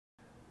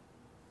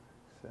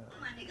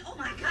Oh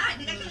my God,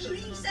 nigga, I can't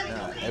believe you said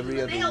it.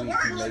 Every other week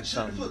he makes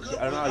something.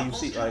 I don't know how you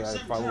see, like, I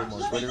follow him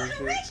on Twitter and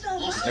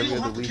shit. Every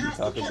other week he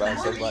talking about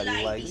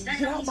somebody like,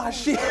 get out my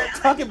shit.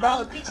 Talking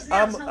about,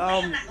 I'm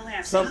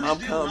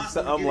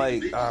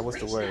like, what's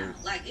the word?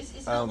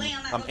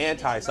 I'm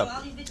anti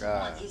something.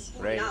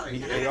 Right?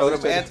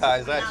 Them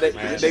antis, actually,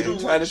 man. They be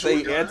trying to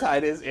say anti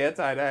this,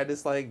 anti that.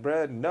 It's like,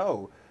 bruh,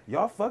 no.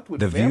 Y'all fucked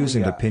with The views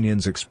and Guy.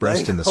 opinions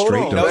expressed in the Hold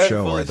Straight on, Dope no,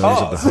 Show are we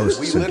those of the literally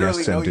hosts and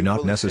guests and do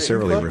not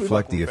necessarily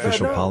reflect the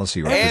official No.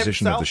 policy or And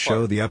position of the South show,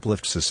 Park. the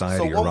Uplift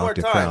Society, So or one more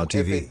Octa time, Crowd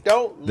if TV. it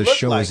don't The look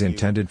show like is you,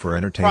 intended for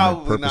entertainment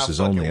probably not purposes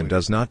fucking only and with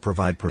does you. not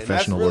provide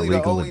professional really or the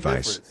legal only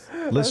advice.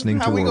 difference. Listening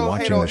How to we or gonna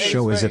watching hate on the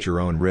show is Ace at your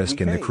own risk,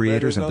 We and the can't,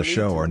 creators bro. of the There's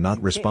no show need are to. not We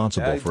can't.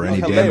 responsible for Like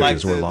any the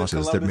damages or Columbus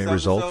losses that may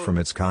result episode? from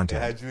its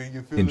content. Had you in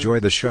your feelings? Enjoy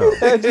the show.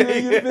 Had you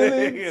in your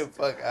feelings? Get the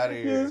fuck out of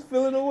You here. was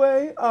feeling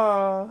away?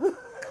 Aw.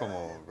 Come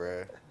on,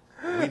 bruh.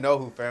 We know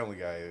who Family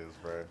Guy is,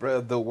 bruh.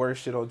 Bruh, the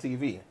worst shit on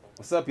TV.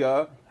 What's up,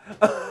 y'all?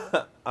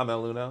 I'm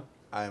El Luno,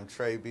 I am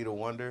Trey B. the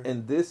Wonder.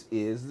 and this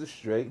is the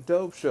Straight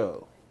Dope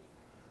Show.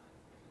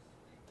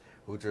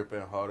 Who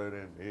dripping harder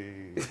than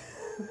me?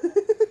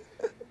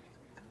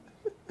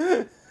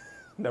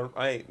 No,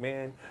 hey,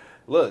 man.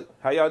 Look,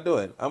 how y'all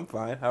doing? I'm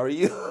fine. How are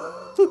you?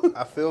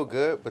 I feel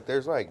good, but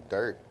there's like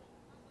dirt.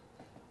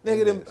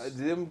 Nigga, Yes.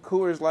 them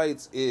Coors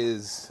Lights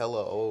is...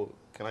 Hella old.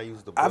 Can I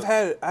use the book?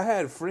 I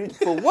had friends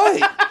for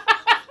what?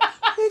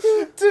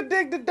 Nigga, to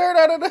dig the dirt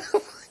out of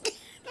the...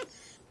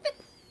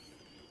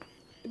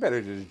 you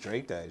better just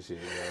drink that shit,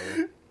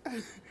 yo.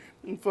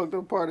 The fucked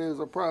up part is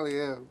I probably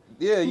am.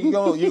 Yeah, you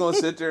gonna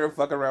sit there and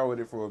fuck around with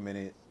it for a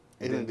minute.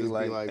 And It'll then be just be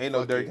like, like, ain't no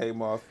fuck dirt it.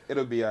 came off.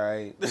 It'll be all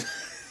right.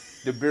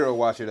 The beer will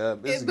wash it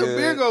up. It's And the good.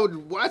 beer go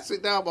wash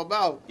it down my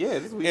mouth. Yeah,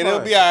 this will be And fine.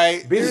 it'll be all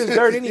right. Beer is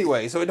dirt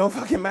anyway, so it don't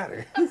fucking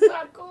matter.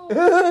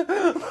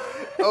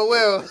 Oh,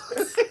 well.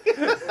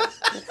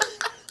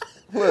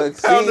 Look,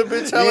 Found see, the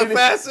bitch hella you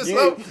fast or didn't-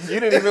 something. You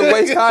didn't even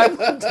waste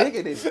time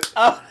taking it.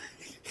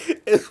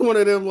 It's one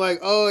of them like,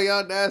 oh,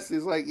 y'all nasty.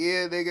 It's like,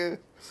 yeah, nigga.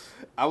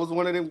 I was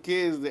one of them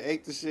kids that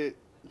ate the shit.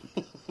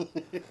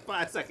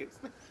 5 seconds.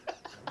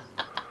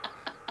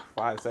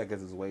 5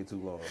 seconds is way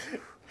too long.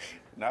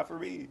 Not for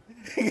me.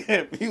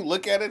 If you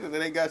look at it and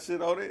it ain't got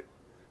shit on it,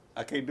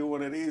 I can't do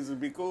one of these and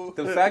be cool.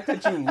 The fact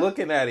that you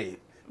looking at it.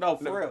 No,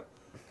 for real.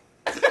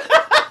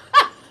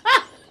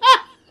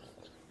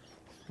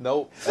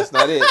 Nope, that's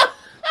not it.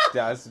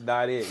 That's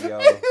not it, yo.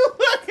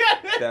 Look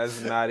at it.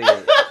 That's not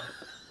it.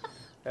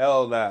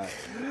 Hell nah.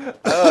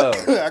 Oh.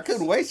 I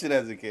couldn't waste it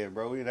as a kid,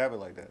 bro. We didn't have it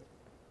like that.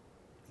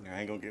 I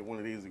ain't gonna get one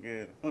of these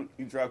again.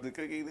 You dropped the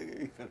cookie,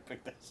 nigga. You finna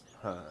pick that shit.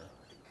 Huh.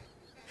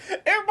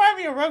 It reminded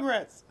me of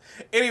Rugrats.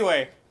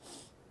 Anyway,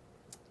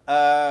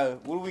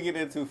 what do we get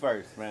into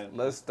first, man?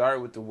 Let's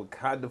start with the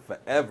Wakanda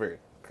Forever,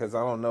 because I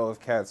don't know if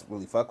cats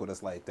really fuck with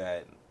us like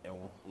that and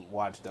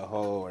watch the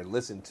whole or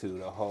listen to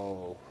the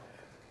whole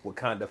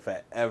Wakanda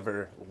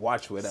Forever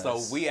watch with us.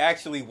 So we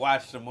actually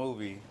watched the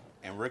movie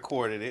and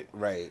recorded it.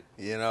 Right.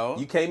 You know?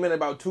 You came in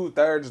about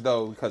 2/3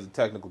 though because of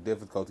technical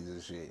difficulties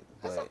and shit.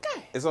 But That's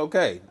okay. It's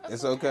okay.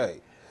 It's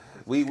okay.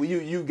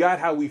 You got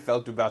how we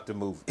felt about the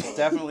movie.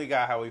 Definitely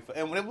got how we felt.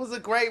 And it was a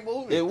great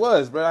movie. It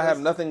was, but I have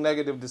nothing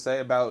negative to say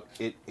about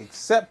it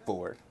except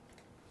for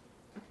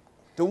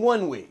the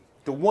one wig.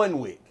 The one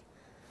wig.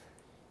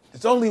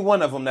 It's only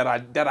one of them that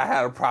I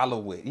had a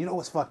problem with. You know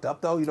what's fucked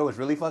up though? You know what's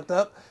really fucked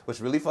up? What's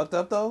really fucked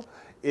up though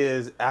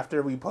is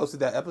after we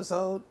posted that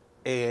episode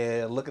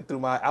and looking through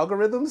my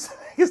algorithms,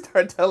 you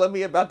start telling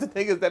me about the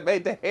niggas that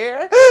made the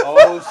hair.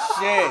 Oh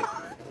shit.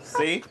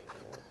 See?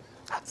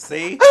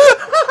 You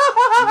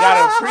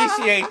gotta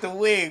appreciate the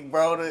wig,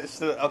 bro.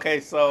 Okay,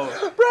 so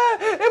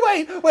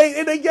Bruh, wait,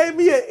 and they gave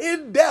me an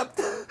in-depth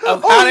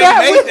of on how they that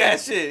made wig. that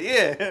shit,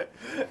 yeah.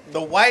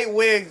 The white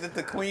wig that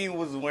the queen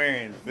was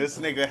wearing, this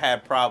nigga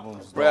had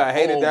problems. Bruh, I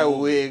hated that movie.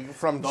 wig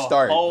from the The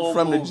start, whole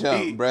from the movie.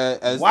 jump, bruh.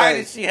 As Why that-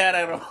 did she have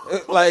that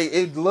on? Like,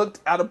 it looked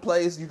out of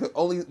place. You could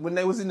only, when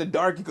they was in the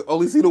dark, you could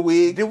only see the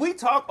wig. Did we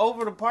talk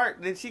over the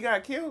part that she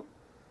got killed?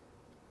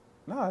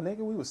 Nah, nigga,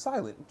 we was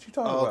silent. What you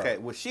talking Oh, about? okay,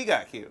 well, she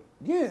got killed.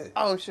 Yeah.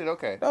 Oh, shit,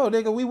 okay. No,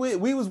 nigga, we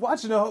was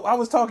watching the whole, I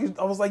was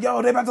like,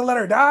 yo, they about to let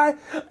her die?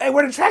 Hey,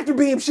 where the tractor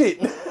beam shit?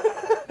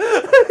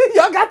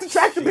 Y'all got the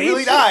tractor She beam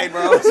really shit? died,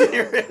 bro. She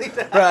really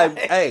died. Bruh,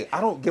 hey, I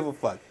don't give a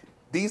fuck.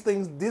 These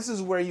things, this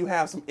is where you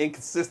have some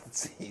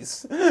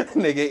inconsistencies,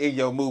 nigga, in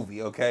your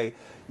movie, okay?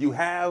 You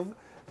have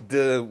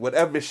the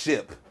whatever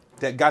ship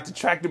that got the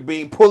tractor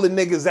beam pulling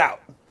niggas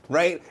out,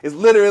 right? It's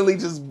literally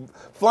just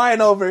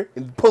flying over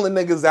and pulling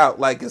niggas out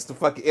like it's the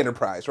fucking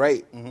Enterprise,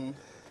 right? Mm-hmm.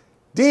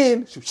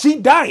 Then she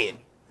dying.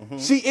 Mm-hmm.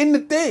 She in the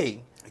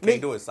thing. You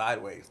can't do it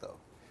sideways, though.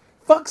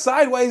 Fuck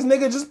sideways,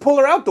 nigga. Just pull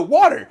her out the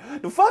water.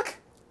 The fuck?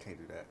 Can't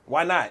do that.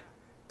 Why not?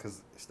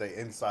 Because stay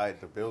inside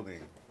the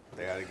building.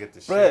 They gotta get the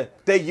Bruh,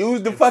 shit. they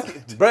used the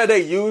fucking... Bruh, they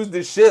used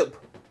the ship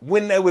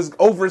when they was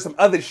over some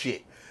other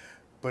shit.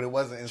 But it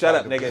wasn't inside Shut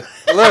up, the nigga.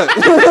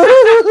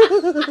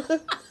 building.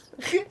 Look.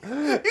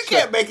 You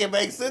can't make it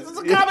make sense. It's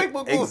a comic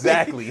book movie.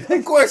 Exactly.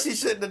 Of course she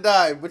shouldn't have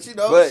died, but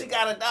But- she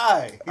gotta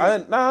die.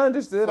 I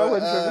understood. I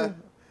wasn't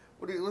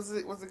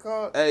tripping. What's it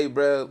called? Hey,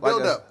 bro.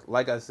 Build up.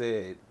 Like I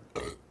said,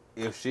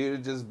 if she'd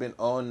have just been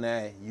on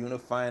that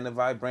unifying the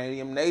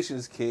Vibranium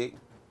Nations kick,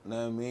 you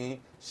know what I mean?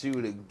 She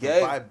would have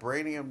gave.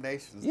 Vibranium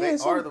Nations. Yeah,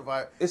 They are the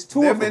Vibranium. It's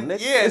two of them, nigga.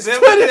 Yeah, it's them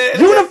two of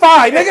them.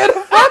 Unified, nigga.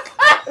 The fuck?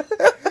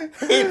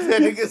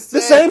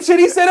 The same shit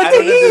he said at I the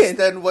don't end.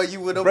 understand why you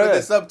would open Bruh.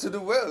 this up to the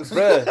world.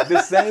 Bruh,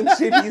 the same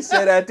shit he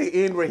said at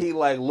the end where he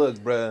like, look,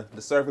 bruh,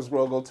 the surface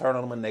world gonna turn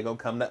on them and they gonna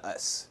come to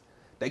us.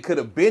 They could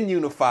have been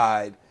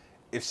unified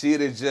if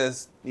she'd have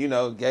just, gave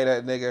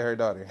that nigga her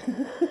daughter.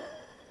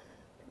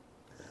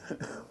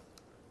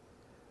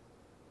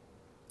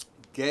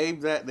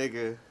 Gave that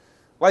nigga.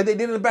 Like they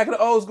did in the back of the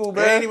old school,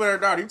 They ain't bruh. even her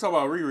daughter. You talking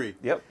about Riri?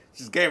 Yep.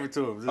 Just gave it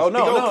to him. Just, Oh, he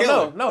gonna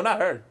kill her. no, not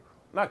her.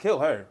 Not kill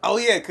her. Oh,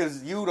 yeah,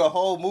 because you the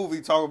whole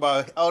movie talk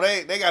about,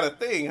 they got a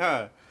thing,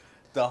 huh?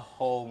 The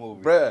whole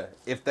movie. Bruh,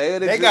 if they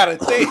had They got a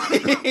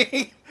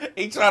thing.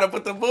 He trying to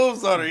put the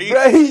moves on her.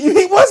 Bruh,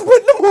 he was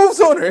putting the moves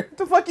on her.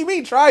 The fuck you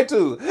mean try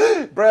to?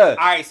 Bruh. All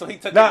right, so he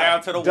took her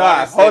down to the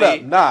water city. Hold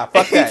up. Nah,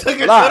 fuck He that. took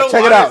her Nah, to the check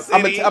it water out.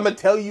 I'm city. going to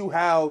tell you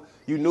how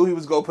you knew he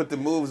was going to put the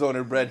moves on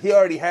her, bruh. He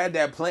already had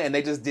that plan.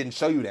 They just didn't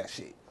show you that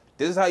shit.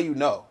 This is how you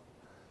know.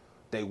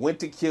 They went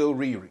to kill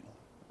Riri,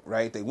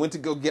 right? They went to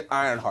go get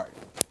Ironheart,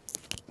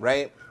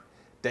 right?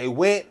 They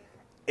went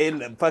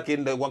and the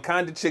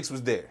Wakanda chicks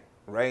was there,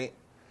 right?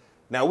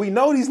 Now, we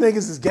know these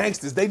niggas is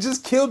gangsters. They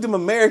just killed them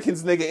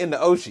Americans, nigga, in the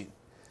ocean.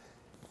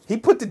 He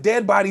put the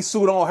dead body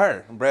suit on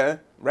her, bruh,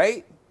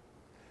 right?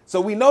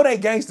 So we know they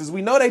gangsters.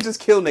 We know they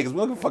just kill niggas. We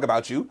don't give a fuck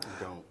about you,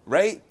 Don't.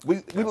 right? We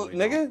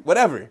nigga,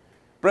 whatever.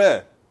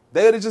 Bruh,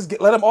 they would have just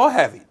let them all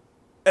have it.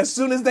 As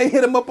soon as they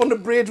hit him up on the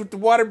bridge with the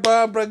water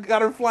bomb, bruh,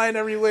 got her flying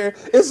everywhere,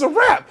 it's a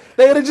wrap.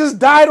 They would have just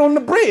died on the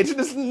bridge.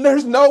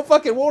 There's no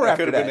fucking war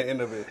after could that. have been the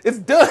end of it. It's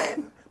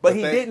done. But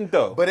he didn't,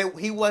 though. But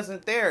he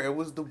wasn't there. It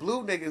was the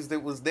blue niggas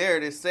that was there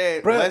that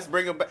said, Bruh. let's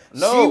bring him back.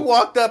 No. She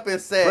walked up and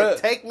said,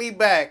 Bruh. take me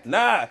back.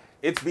 Nah,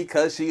 it's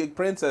because she a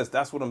princess.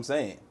 That's what I'm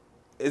saying.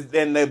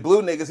 And the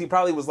blue niggas, he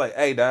probably was like,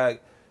 hey, dog,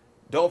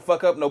 don't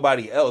fuck up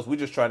nobody else. We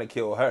just trying to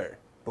kill her.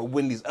 But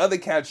when these other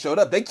cats showed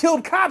up, they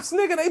killed cops,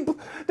 nigga.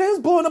 They was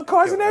blowing up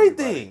cars and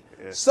everything.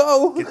 Yeah.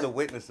 So Get the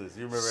witnesses.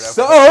 You remember that?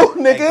 So, part?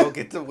 Hey, nigga. go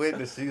get the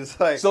witness. She was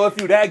like, So if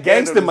you that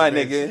gangster, Handle my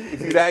this nigga,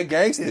 if you that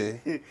gangster,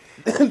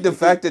 the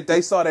fact that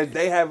they saw that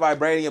they have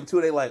vibranium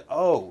too, they like,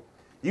 oh,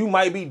 you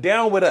might be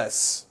down with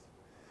us.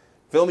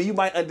 Feel me? You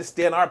might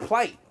understand our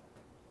plight.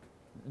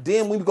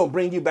 Then we gonna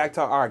bring you back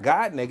to our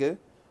God, nigga,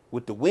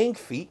 with the wing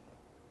feet,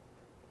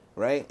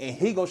 right? And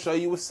he gonna show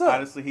you what's up,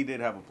 honestly, he did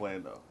have a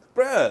plan though.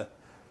 bruh.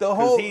 The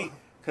whole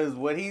Because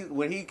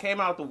when he came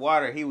out the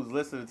water, he was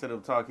listening to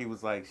them talk. He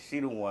was like, she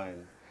the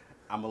one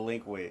I'm a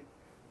link with.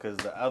 Because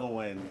the other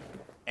one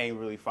ain't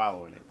really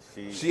following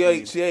it. she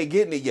ain't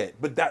getting it yet.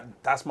 But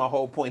that's my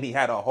whole point. He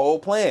had a whole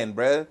plan,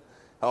 bruh.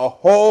 A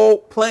whole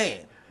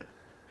plan,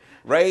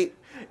 right?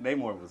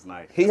 Namor was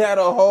nice. He had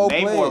a whole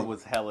plan. Namor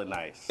was hella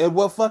nice. And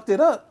what fucked it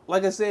up,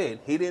 like I said,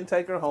 he didn't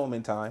take her home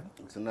in time.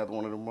 It's another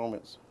one of the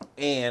moments.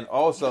 And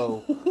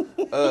also,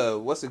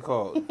 what's it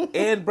called?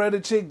 And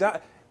brother chick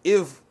died.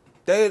 If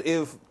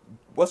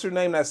what's her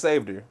name that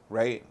saved her,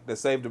 right? That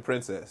saved the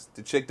princess.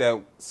 The chick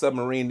that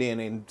submarined in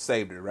and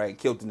saved her, right?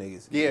 Killed the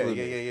niggas. Yeah.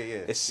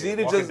 If she'd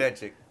Walking have that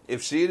just chick.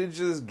 if she'd have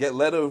just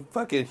let her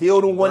fucking heal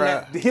the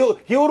one heal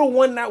the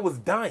one that was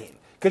dying.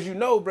 Cause you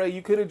know, bro,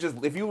 you could have just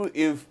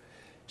if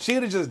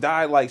she'd have just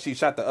died like she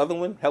shot the other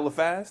one hella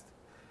fast,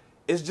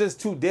 it's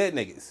just two dead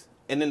niggas.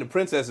 And then the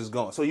princess is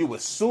gone. So you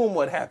assume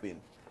what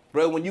happened.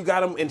 Bro, when you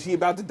got him and she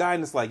about to die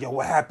and it's like, yo,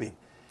 what happened?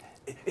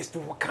 It's the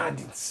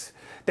Wakandans.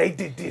 They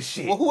did this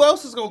shit. Well, who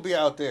else is gonna be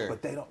out there?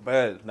 But they don't,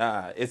 bro,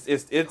 nah. It's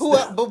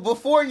But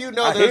before you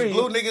know, I hear there's you.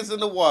 blue niggas in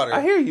the water.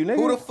 I hear you, nigga.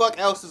 Who the fuck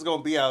else is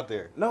gonna be out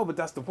there? No, but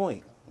that's the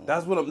point.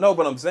 That's what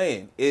but I'm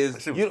saying is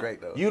That shit was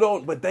great, though. You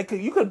don't, but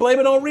you could blame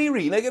it on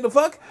Riri, nigga. The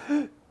fuck?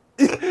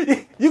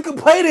 You can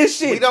play this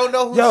shit. We don't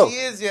know who she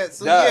is yet,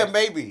 so dog, yeah,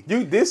 maybe.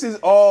 This is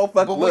all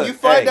fucking. But when you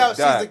find out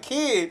she's a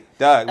kid,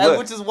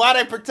 which is why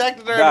they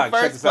protected her in the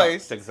first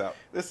place. Check this out.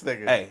 This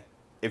nigga. Hey,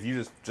 if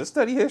you just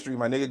study history,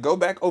 my nigga, go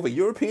back over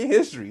European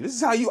history. This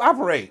is how you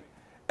operate.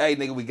 Hey,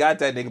 nigga, we got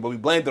that nigga, but we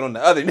blamed it on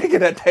the other nigga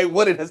that they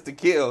wanted us to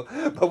kill.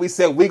 But we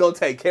said we gonna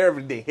take care of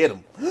it and then hit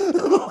him.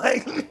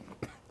 Like,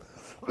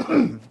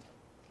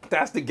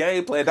 that's the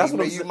game plan. That's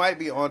what I'm saying. You might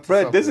be on to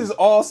Bro, something. this is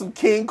all some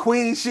king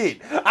queen shit.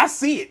 I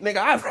see it, nigga.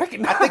 I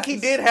recognize. I think he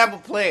did have a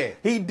plan.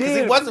 He did. 'Cause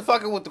he wasn't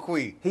fucking with the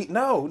queen.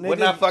 No, nigga. We're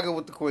not fucking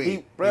with the queen.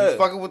 He was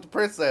fucking with the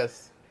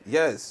princess.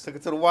 Yes. Took her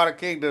to the Water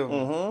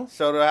Kingdom.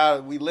 Showed her how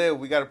we live.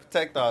 We got to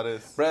protect all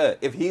this. Bruh,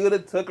 if he would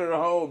have took her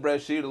home, bruh,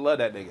 she would have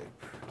loved that nigga.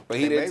 But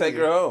he didn't take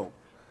maybe. her home.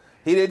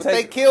 He didn't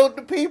They take. killed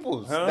the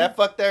peoples. Huh? That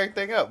fucked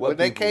everything up. What When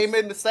they peoples? came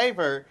in to save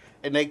her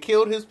and they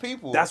killed his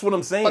people. That's what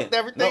I'm saying. Fucked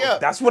everything up.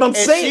 That's what I'm and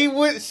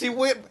saying. She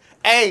went.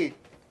 Hey,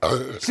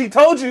 She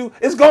told you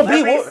it's gonna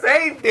be war.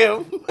 saved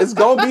him. It's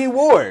gonna be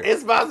war.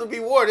 It's about to be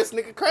war. This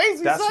nigga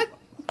crazy, son.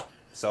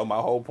 So my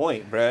whole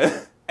point,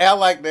 bruh. And I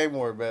like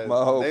Namor, man.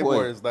 My whole Namor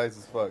point. is nice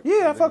as fuck.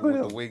 Yeah, I The fuck nigga with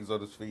him. the wings on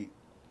his feet.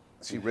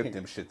 She ripped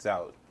them shits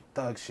out.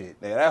 Thug shit.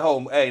 Yeah, that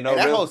whole that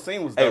real, whole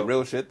scene was hey, dope.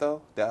 real shit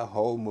though. That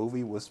whole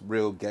movie was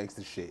real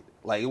gangster shit.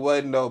 Like it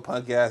wasn't no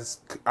punk ass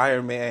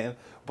Iron Man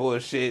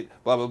bullshit.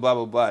 Blah blah blah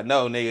blah blah.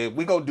 No, nigga,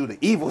 we gonna do the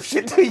evil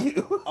shit to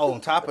you. Oh,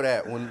 on top of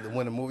that, when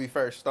the movie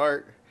first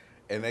start,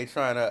 and they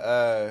trying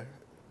to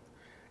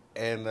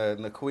and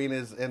the queen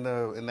is in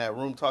that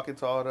room talking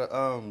to all the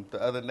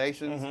other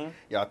nations. Mm-hmm.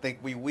 Y'all think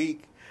we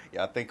weak?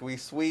 Y'all think we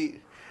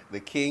sweet? The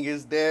king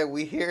is dead.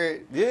 We hear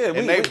it. Yeah,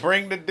 and they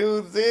bring the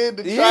dudes in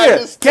to try Yeah,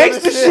 to steal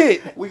gangsta the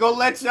shit. We gonna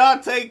let y'all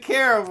take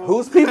care of them.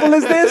 Whose people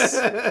is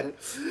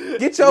this?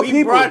 Get your We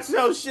people. brought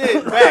your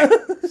shit back.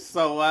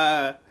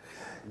 So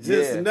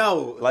just Yeah.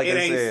 know Like it I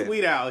ain't said,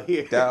 sweet out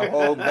here. That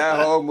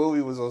whole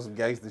movie was on some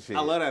gangster shit.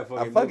 I love that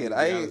fucking I fuck movie, it. to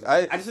be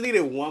honest. I just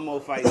needed one more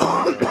fight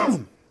scene.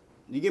 Bro.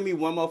 You give me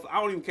one more. I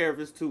don't even care if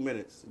it's 2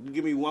 minutes. You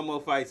give me one more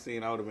fight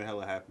scene, I would have been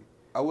hella happy.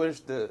 I wish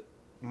the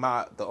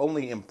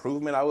only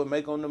improvement I would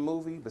make on the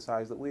movie,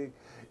 besides the wig,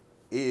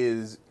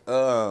 is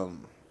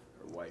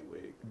White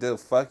wig. the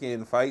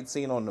fucking fight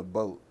scene on the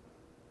boat.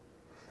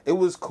 It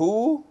was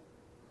cool,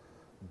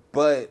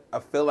 but I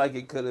feel like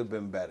it could have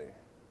been better.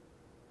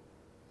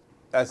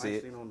 That's Fight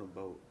it. scene on the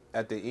boat.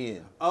 At the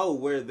end. Oh,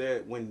 where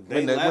when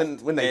they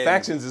left when they and-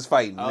 factions is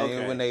fighting.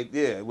 Okay.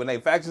 When they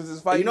factions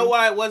is fighting. You know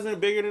why it wasn't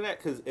bigger than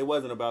that? Because it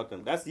wasn't about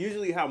them. That's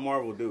usually how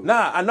Marvel do.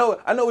 Nah, I know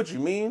what you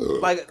mean.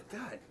 Like,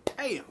 God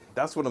damn.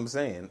 that's what I'm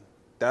saying.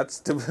 That's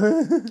the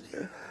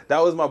that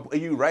was my.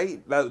 You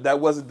right?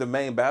 That wasn't the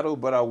main battle,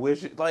 but I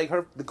wish the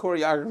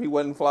choreography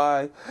wasn't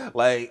fly.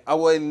 Like I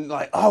wasn't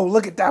like, oh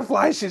look at that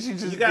fly shit she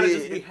just. You gotta did.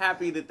 just be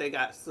happy that they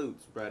got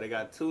suits, bro. They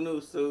got 2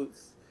 new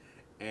suits,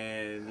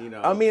 and you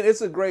know. I mean, it's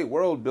a great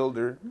world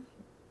builder.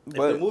 If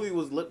But the movie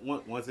was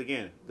once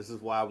again, this is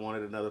why I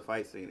wanted another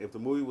fight scene. If the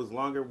movie was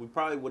longer, we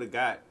probably would have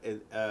got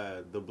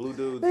the blue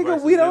dudes. nigga,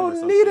 versus we them or don't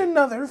some need shit.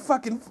 another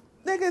fucking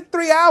nigga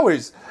 3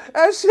 hours.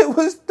 That shit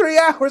was 3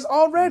 hours We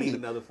already. need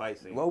another fight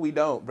scene. Well, we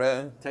don't,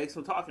 bruh. Take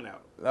some talking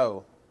out.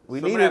 No, we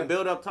Some of needed that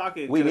build up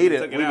talking. We could've needed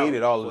been taken out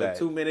needed all of for a that.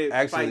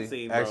 2-minute fight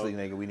scene, bro. Actually,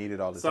 nigga, we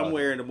needed all the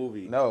Somewhere in talking. the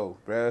movie. No,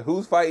 bruh.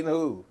 Who's fighting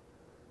who?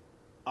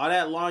 All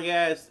that long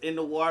ass in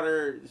the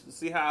water.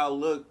 See how I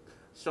look.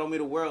 Show me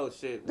the world.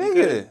 Shit. We Nigga.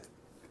 could've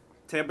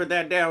tempered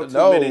that down 2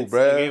 No, minutes.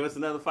 bruh. And gave us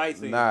another fight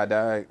scene. Nah,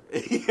 dog.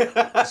 She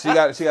got to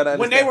understand.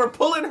 When they were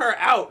pulling her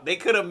out, they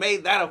could have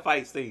made that a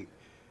fight scene.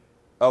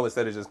 Oh,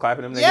 instead of just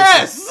clapping them niggas?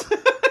 Yes!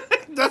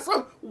 That's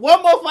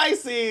one more fight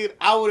scene,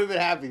 I would have been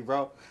happy,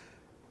 bro.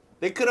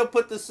 They could have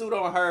put the suit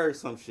on her or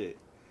some shit.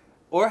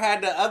 Or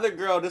had the other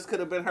girl, this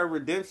could have been her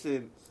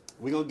redemption.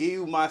 We're going to give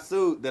you my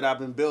suit that I've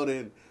been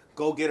building.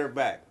 Go get her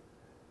back.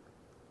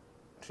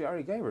 She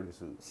already gave her the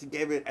suit. She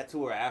gave it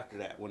to her after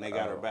that when they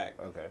got her back.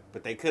 Okay.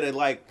 But they could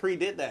have,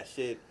 pre-did that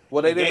shit.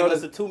 Well, they and didn't gave know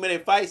us the- a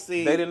 2-minute fight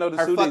scene. they didn't know the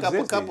her suit fuck up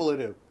existed. a couple of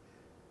them.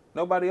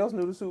 Nobody else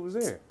knew the suit was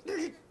there.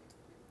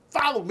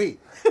 Follow me.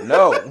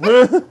 No.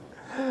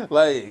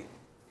 Like,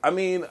 I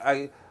mean,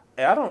 I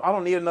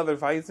don't need another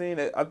fight scene.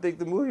 I think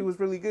the movie was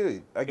really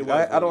good. It was I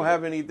really don't good.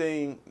 have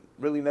anything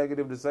really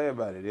negative to say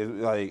about it.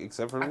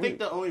 Except for I think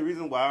the only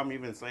reason why I'm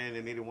even saying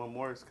they needed one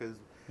more is because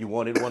you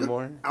wanted one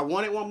more. I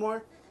wanted one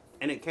more,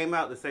 and it came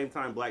out the same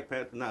time Black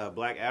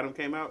Adam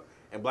came out,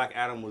 and Black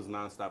Adam was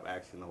nonstop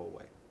action the whole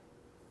way.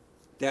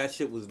 That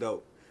shit was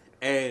dope.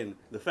 And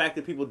the fact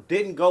that people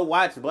didn't go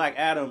watch Black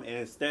Adam and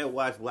instead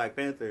watch Black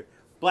Panther,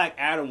 Black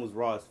Adam was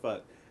raw as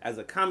fuck. As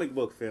a comic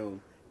book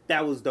film,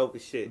 that was dope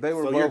as shit. They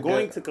were so you're both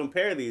going good. to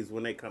compare these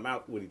when they come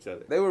out with each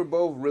other. They were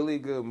both really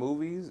good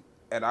movies,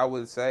 and I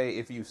would say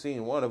if you've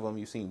seen one of them,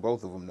 you've seen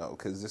both of them, though,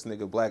 because this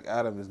nigga Black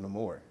Adam is no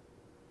more.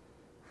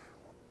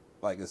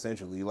 Like,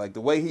 essentially, like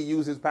the way he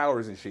used his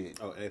powers and shit.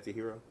 Oh,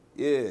 anti-hero?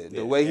 Yeah, the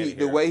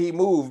Yeah, way he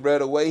moved, bro,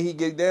 the way he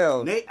get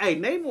down.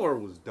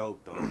 Namor was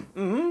dope, though.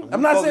 Mm-hmm.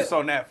 I'm not saying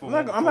on that for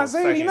I'm not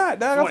saying he not.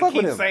 Dog, I fuck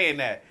with him. saying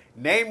that.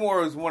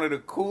 Namor is one of the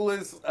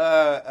coolest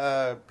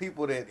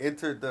people that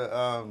entered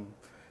the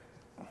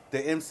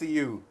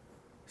MCU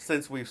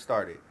since we've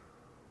started.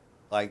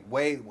 Like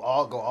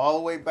go all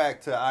the way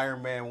back to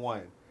Iron Man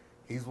 1.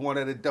 He's one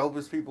of the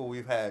dopest people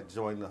we've had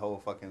join the whole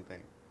fucking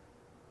thing.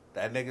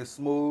 That nigga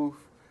smooth.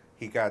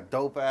 He got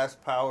dope ass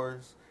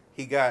powers.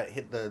 He got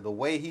the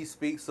way he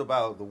speaks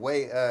about the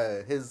way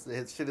his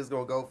shit is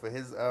gonna go for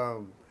his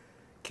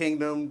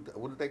kingdom.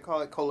 What did they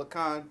call it?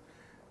 Kolokan.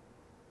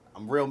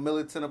 I'm real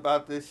militant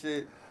about this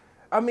shit.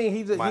 I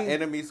mean, My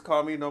enemies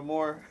call me no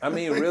more. I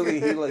mean, really,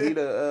 it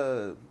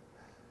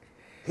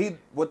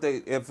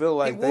feel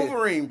like He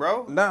Wolverine,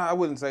 bro. Nah, I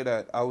wouldn't say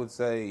that. I would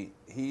say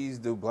he's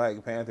the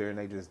Black Panther, and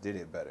they just did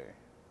it better.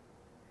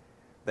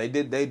 They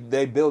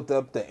built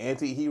up the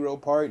anti-hero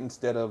part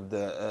instead of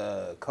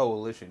the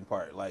coalition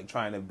part, like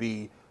trying to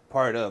be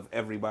part of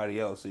everybody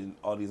else and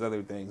all these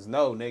other things.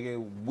 No,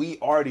 nigga, we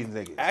are these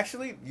niggas.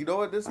 Actually, you know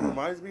what this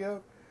reminds me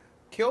of?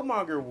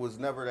 Killmonger was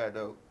never that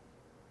dope.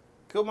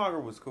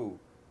 Killmonger was cool.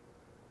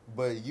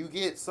 But you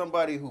get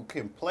somebody who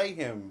can play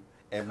him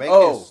and make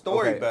his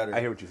story okay. better. I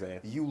hear what you're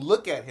saying. You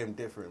look at him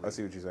differently. I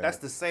see what you're saying. That's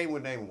the same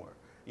with Namor.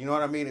 You know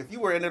what I mean? If you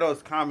were into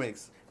those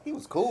comics, he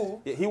was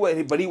cool. Yeah, he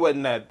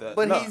wasn't that.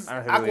 But he's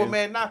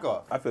Aquaman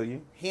knockoff. I feel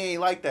you. He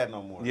ain't like that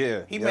no more.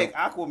 Yeah. He make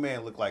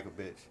Aquaman look like a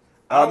bitch.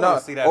 I don't want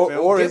to see that film.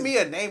 Or Give me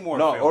a Namor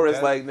film. Or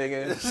it's like,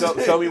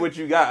 nigga, show me what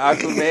you got.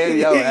 Aquaman,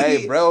 yo,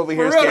 hey, bro, over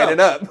here standing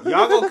up.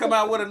 Y'all gonna come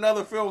out with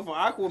another film for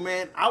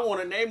Aquaman. I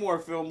want a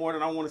Namor film more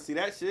than I want to see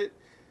that shit.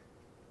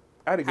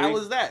 I'd agree. How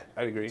was that?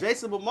 I'd agree.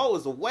 Jason Momoa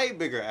is a way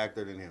bigger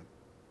actor than him.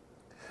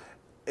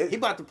 He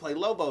about to play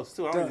Lobos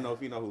too. I don't even know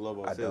if you know who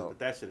Lobos is, but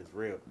that shit is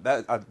real.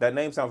 That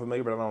name sounds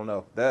familiar, but I don't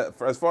know.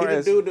 As far he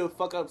as the dude to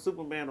fuck up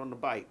Superman on the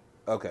bike.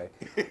 Okay,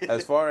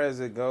 as far as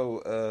it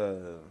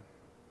go,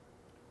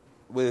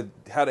 with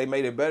how they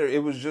made it better,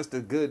 it was just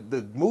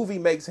the movie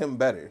makes him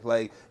better.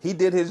 Like, he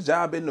did his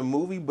job in the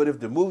movie, but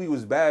if the movie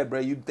was bad, bro,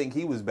 you'd think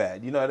he was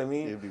bad. You know what I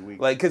mean? It'd be weak.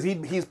 Like, because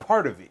he's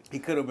part of it. He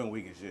could have been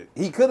weak as shit.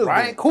 He could have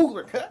Ryan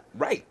Coogler.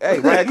 Right.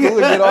 Hey, Ryan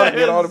Coogler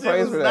get all the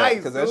praise for that,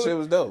 because that shit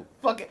was dope.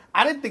 Fuck it.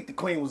 I didn't think the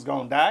Queen was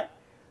gonna die.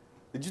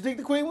 Did you think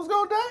the Queen was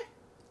gonna die?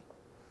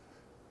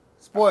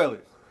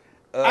 Spoilers.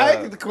 I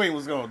didn't think the Queen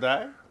was gonna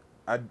die.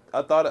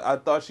 I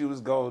thought she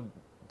was gonna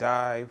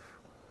die.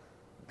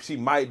 She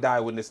might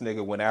die when this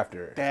nigga went after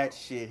her. That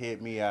shit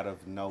hit me out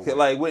of nowhere.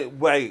 Like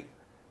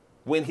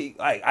when he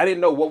I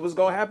didn't know what was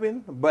gonna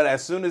happen, but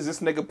as soon as this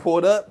nigga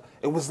pulled up,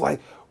 it was like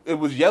it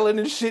was yelling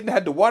and shit and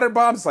had the water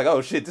bombs. It's like,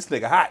 oh shit, this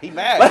nigga hot. He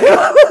mad.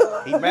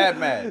 He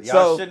mad.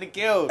 Y'all shouldn't have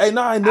killed. Hey,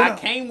 I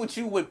came with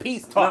you with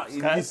peace talks.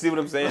 You see what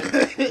I'm saying?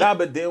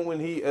 But then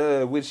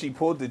when she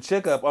pulled the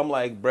chick up, I'm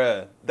like,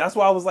 bruh. That's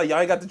why I was like, y'all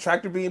ain't got the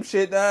tractor beam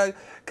shit, dog.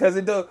 Cause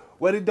it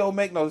don't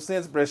make no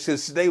sense, bruh.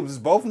 Cause they was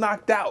both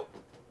knocked out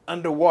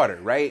underwater,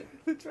 right?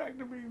 The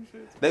tractor beam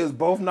shit. They was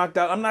both knocked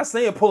out. I'm not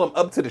saying pull them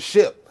up to the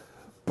ship,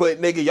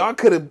 but nigga, y'all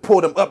could have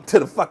pulled them up to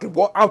the fucking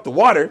out the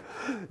water.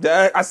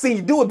 I seen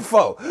you do it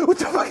before. What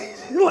the fuck?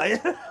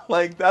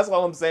 like that's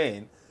all I'm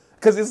saying.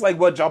 Cause it's like,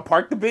 what, y'all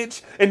parked the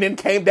bitch and then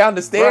came down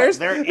the stairs? Bruh,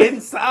 they're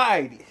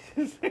inside.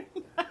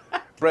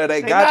 Bruh,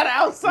 they got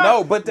outside.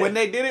 No, but when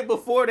they did it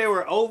before, they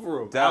were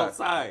over them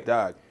outside.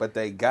 Dog, but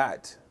they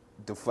got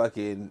the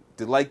fucking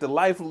the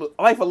life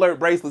alert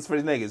bracelets for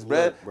the niggas,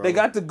 bruh. Bro, they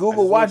got the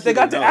Google Watch. They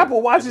got the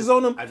Apple Watches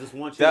on them. I just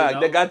want you to know.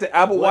 They got the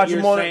Apple Watch on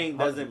them. What you're saying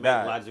doesn't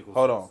make logical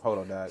sense. Hold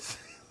on, dog.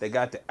 They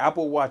got the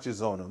Apple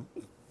Watches on them,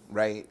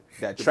 right?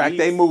 That track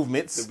their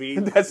movements.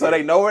 That's so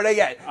they know where they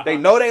at. They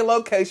know their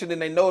location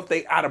and they know if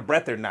they out of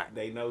breath or not.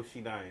 They know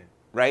she dying.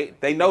 Right?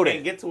 They know that.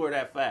 Can't get to her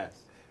that fast.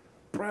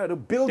 Bro, the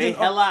building. They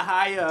hella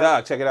high up.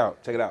 Dog, check it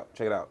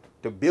out.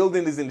 The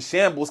building is in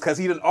shambles because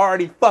he done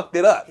already fucked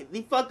it up.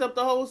 He fucked up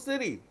the whole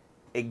city.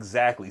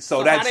 Exactly.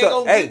 So that's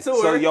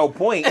so your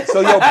point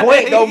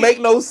don't make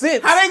no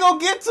sense. How they gonna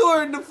get to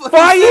her in the fucking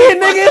fire in,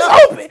 nigga, it's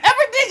open.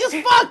 Everything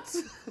is fucked.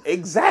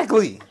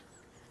 Exactly.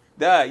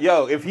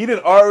 Yo, if he done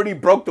already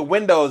broke the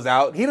windows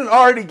out, he done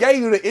already gave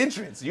you the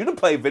entrance. You done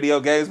play video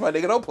games, my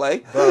nigga. Don't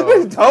play.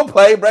 Don't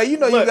play, bro. You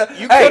know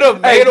you could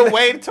have made a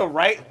way to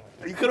right.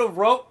 You could have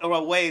wrote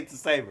a way to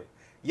save her.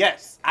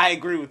 Yes, I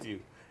agree with you.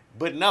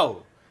 But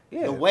no.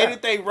 Yeah, the way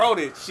that they wrote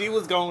it, she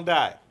was gonna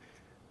die.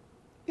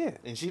 Yeah.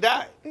 And she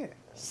died. Yeah.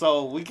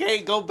 So we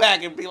can't go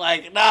back and be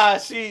like, nah,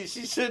 she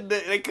shouldn't.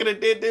 They could have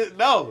did this.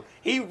 No,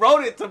 he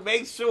wrote it to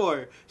make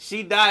sure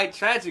she died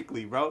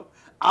tragically, bro.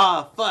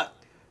 Fuck.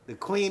 The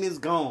queen is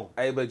gone.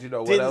 Hey, but you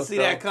know what Didn't else? See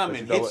that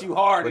coming. Hit you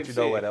hard. But you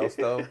know what else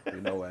though?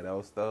 You know what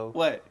else though?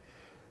 What?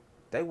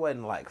 They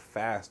wasn't like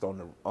fast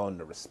on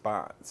the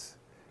response.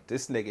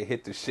 This nigga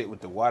hit the shit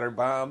with the water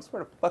bombs.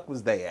 Where the fuck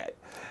was they at?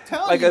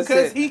 Tell you,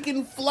 because he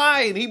can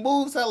fly and he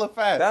moves hella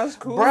fast. That's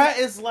cool. Bruh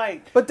is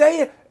like... But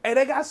they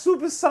got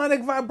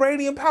supersonic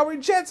vibranium powered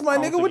jets, my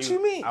nigga. What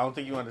you mean? I don't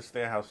think you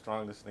understand how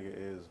strong this nigga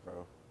is,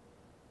 bro.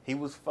 He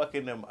was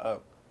fucking them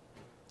up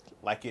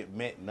like it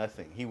meant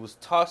nothing. He was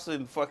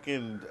tossing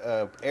fucking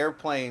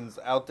airplanes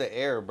out the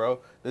air, bro.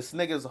 This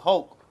nigga's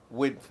Hulk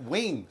with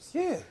wings.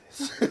 Yeah.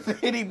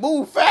 And he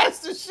moved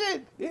fast as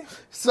shit. Yeah.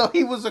 So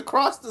he was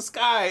across the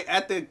sky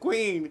at the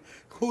queen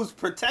who's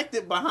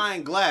protected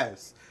behind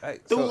glass. Hey,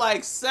 through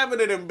like 7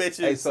 of them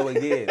bitches. Hey, so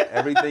again,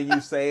 everything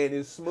you saying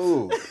is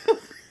smooth.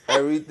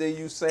 Everything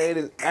you saying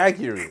is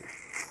accurate.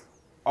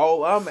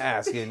 All I'm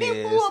asking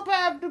is,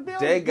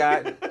 they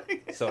got,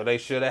 so they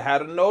should have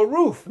had a no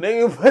roof,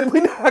 nigga, but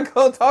we're not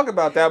going to talk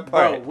about that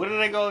part. Bro, what are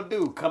they going to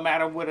do? Come at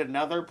him with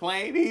another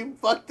plane? He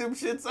fucked them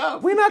shits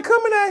up. We're not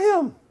coming at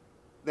him.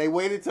 They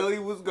waited till he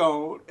was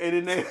gone, and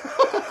then they...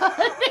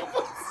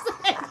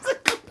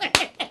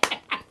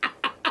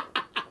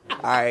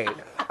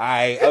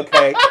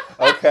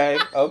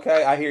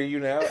 Okay. I hear you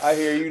now.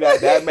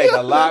 That make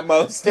a lot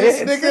more sense.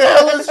 This nigga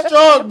hella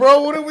strong,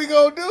 bro. What are we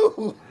gonna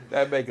do?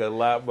 That make a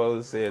lot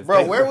more sense.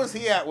 Bro, where was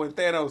he at when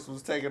Thanos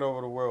was taking over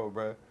the world,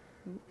 bro?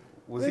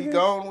 Was he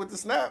gone with the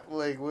snap?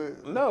 Like,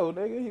 what? No,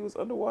 nigga, he was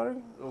underwater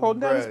holding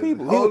down his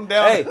people.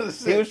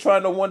 He was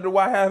trying to wonder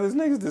why half his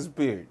niggas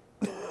disappeared.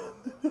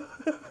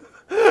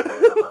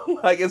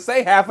 Like, it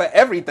say half of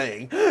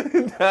everything.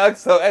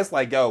 So it's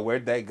like, yo,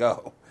 where'd they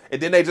go?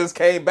 And then they just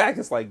came back.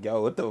 It's like,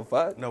 yo, what the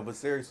fuck? No, but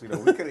seriously though,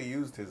 we could have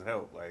used his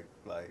help.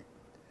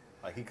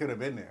 Like he could have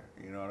been there.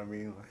 You know what I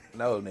mean?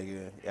 No,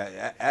 nigga.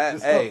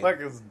 This Hey,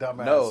 motherfucker's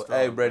dumbass. no, strong,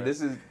 hey, bro. man.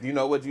 This is, you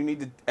know what you need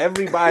to.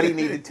 Everybody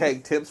need to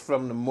take tips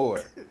from the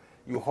Moore.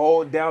 You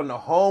hold down the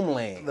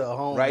homeland, The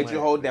homeland. right? You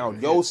hold down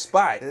your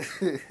spot,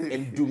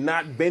 and do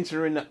not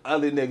venture into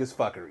other niggas'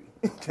 fuckery.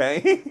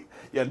 Okay,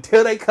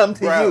 until they come to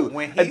Bro, you.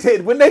 when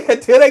Until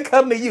they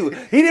come to you.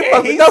 He didn't.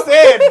 And he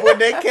said when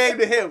they came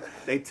to him,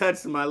 they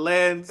touched my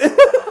lands. I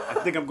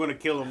think I'm gonna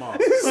kill them all.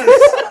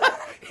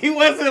 He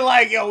wasn't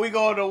like, yo, we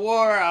going to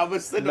war. I'm gonna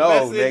send a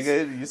message.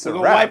 Nigga, it's We're a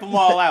gonna wrap. wipe them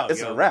all out.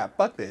 It's yo. a wrap.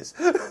 Fuck this.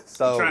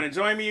 So Trying to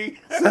join me?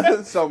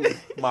 so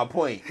my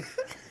point,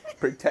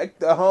 protect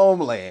the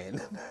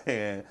homeland,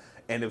 and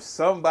if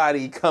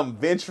somebody come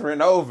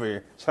venturing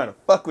over trying to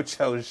fuck with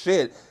your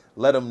shit,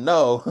 let them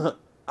know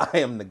I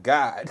am the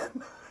god.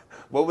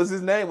 What was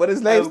his name? What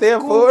his name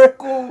stand for?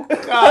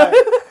 God.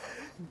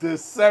 The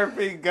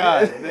surfing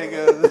god,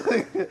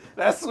 nigga.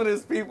 That's what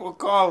his people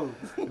call him.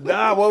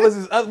 Nah, what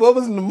was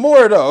the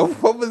more though?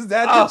 What was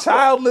that? The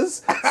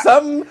childless?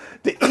 Something?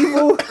 The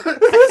evil?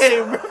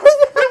 It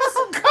was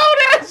some cold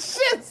ass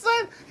shit,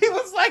 son. He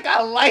was like,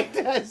 I like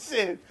that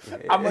shit.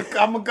 I'm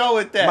gonna go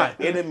with that.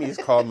 My enemies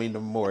call me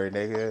the more,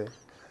 nigga.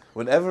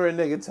 Whenever a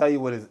nigga tell you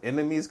what his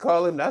enemies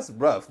call him, that's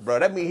rough, bro.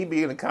 That mean he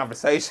be in the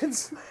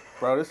conversations.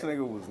 Bro, this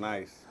nigga was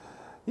nice.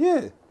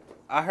 Yeah.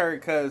 I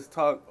heard Cuz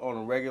talk on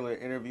a regular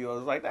interview. I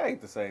was like, that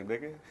ain't the same,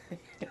 nigga.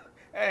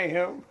 That ain't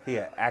him. He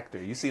an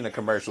actor. You seen the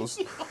commercials.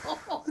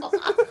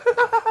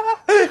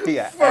 He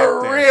an For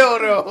actor. real,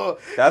 though.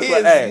 That's he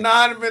what- is hey.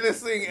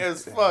 non-menacing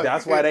as fuck.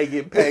 That's why they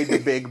get paid the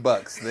big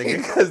bucks, nigga.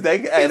 Because they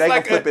He's can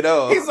like flip it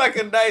off. He's like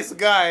a nice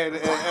guy. And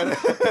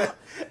the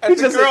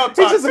He's just girl a talk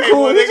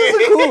table,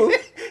 nigga.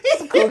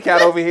 He's a cool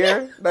cat over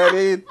here. Know what I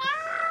mean?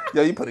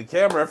 Yo, you put a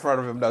camera in front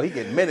of him, though. He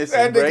get menacing,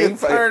 That bro.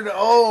 nigga turned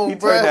on, He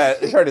bro.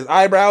 turned his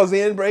eyebrows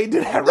in, bro. He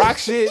did that rock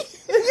shit.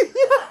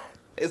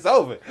 It's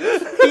over.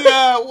 He,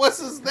 what's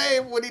his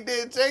name when he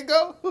did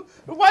Django?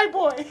 The white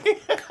boy.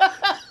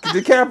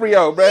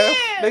 DiCaprio, bro. Yeah.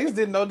 Niggas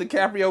didn't know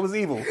DiCaprio was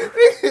evil.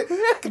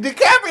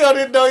 DiCaprio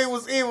didn't know he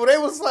was evil. They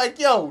was like,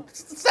 yo,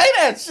 say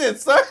that shit,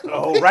 son.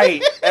 Oh,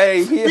 right.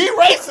 Hey, Be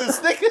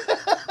racist,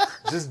 nigga.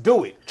 just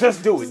do it.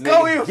 Just do it,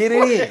 Go nigga. in Get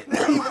for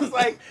it in. He was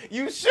like,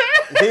 you sure?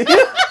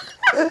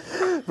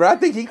 Bro, I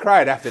think he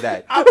cried after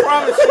that. I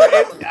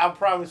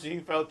promise you, he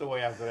felt the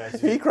way after that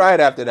shit. He cried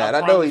after that.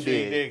 I know he promise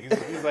you did.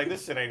 He's like,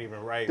 this shit ain't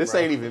even right. This bro.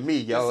 ain't even me,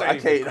 yo. This I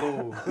ain't can't. even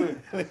cool.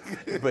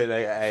 But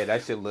hey,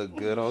 that shit look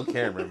good on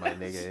camera, my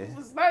nigga. It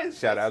was nice.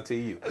 Shout out to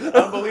you.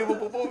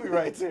 Unbelievable movie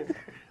right there.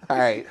 All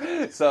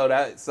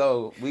right,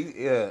 so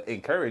we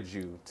encourage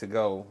you to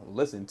go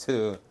listen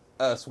to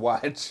us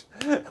watch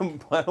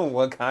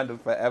Wakanda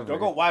Forever. Don't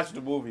go watch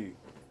the movie.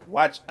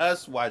 Watch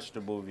us watch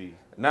the movie.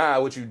 Nah,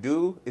 what you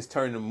do is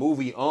turn the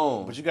movie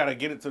on. But you gotta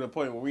get it to the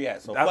point where we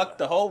at. So That- fuck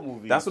the whole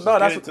movie. That's Just what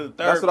get it to the third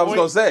that's what I was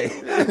point. gonna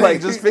say.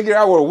 Like, just figure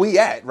out where we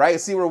at, right?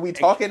 See where we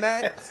talking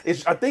at.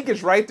 I think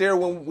it's right there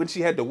when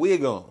she had the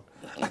wig on.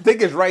 I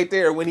think it's right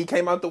there when he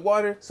came out the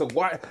water. So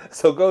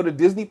go to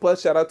Disney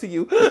Plus. Shout out to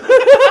you.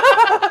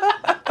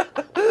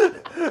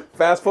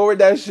 Fast forward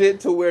that shit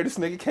to where this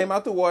nigga came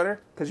out the water,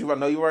 because I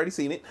know you've already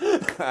seen it.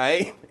 All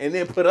right? And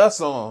then put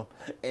us on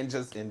and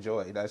just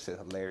enjoy. That shit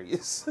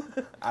hilarious.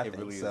 I It think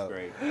really so. is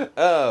great.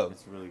 Um,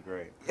 It's really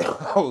great.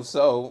 oh,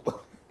 so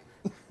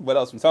what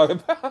else we talking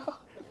about?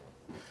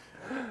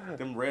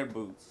 Them red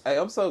boots. Hey,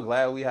 I'm so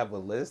glad we have a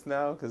list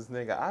now, because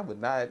nigga, I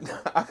would not.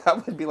 I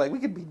would be like, we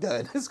could be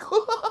done. It's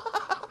cool.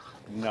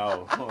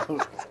 No.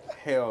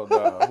 Hell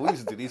no. We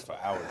used to do these for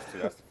hours too.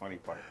 That's the funny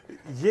part.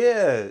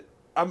 Yeah.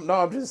 I'm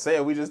just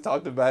saying, we just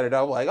talked about it.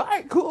 I'm like, all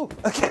right, cool.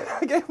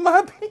 I gave my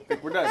opinion.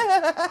 We're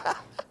done.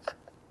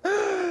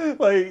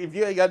 Like, if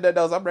you ain't got nothing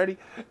else, I'm ready.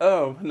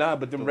 Nah,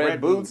 but them The red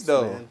red boots, boots,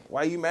 though. man.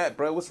 Why you mad,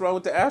 bro? What's wrong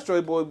with the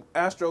Astro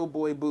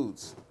Boy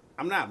boots?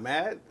 I'm not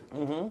mad.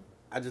 Mm-hmm.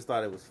 I just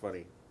thought it was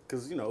funny.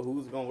 Because,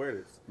 who's going to wear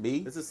this? Me?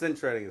 This is sin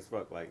treading as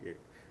fuck. Like,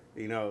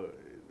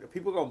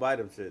 people going to buy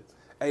them shits.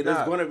 Hey, There's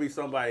nah. going to be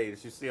somebody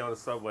that you see on the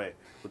subway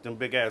with them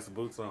big ass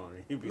boots on.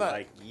 And you be Nah.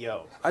 like,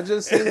 yo. I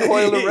just seen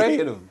Coil Ray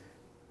in them.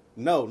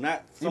 No,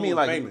 not You someone mean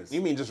like famous.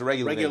 you mean just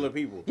regular nigga.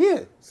 people.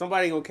 Yeah.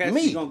 Somebody gonna catch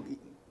Me. you.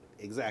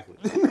 Exactly.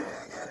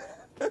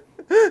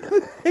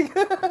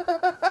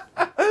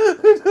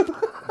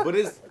 But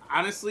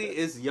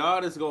it's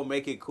y'all that's gonna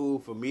make it cool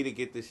for me to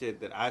get the shit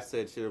that I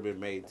said should have been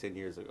made 10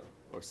 years ago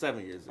or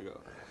 7 years ago.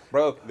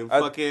 Bro, Them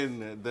fucking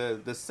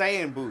the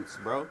Saiyan boots,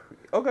 bro.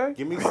 okay.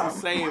 Give me some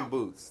Saiyan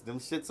boots. Them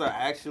shits are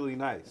actually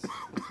nice.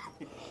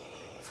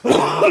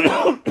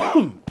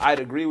 I'd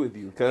agree with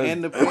you, cause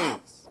And the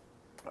pants.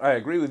 I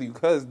agree with you,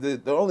 because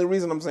the only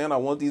reason I'm saying I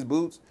want these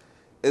boots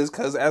is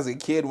because as a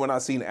kid, when I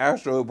seen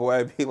Astro Boy,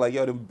 I'd be like,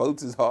 yo, them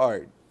boots is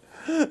hard.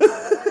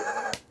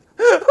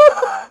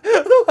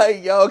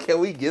 Like, yo, can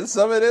we get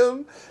some of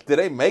them? Do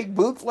they make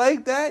boots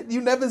like that? You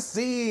never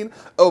seen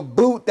a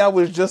boot that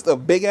was just a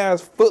big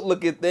ass foot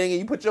looking thing and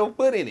you put your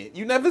foot in it.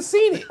 You never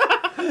seen it.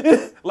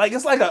 Like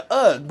it's like a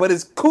UGG, but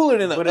it's cooler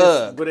than a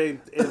UGG. But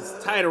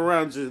it's tight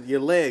around your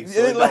legs,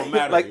 so Yeah, it like- don't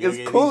matter. like You it's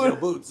get cooler. your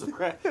boots.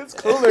 Right? It's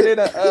cooler than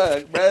a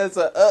UGG, bro.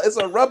 It's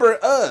a rubber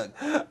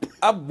UGG.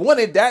 I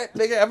wanted that,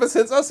 nigga, ever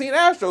since I seen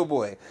Astro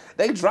Boy.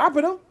 They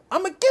dropping them.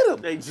 I'ma get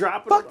them. They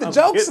drop it. Fuck the I'm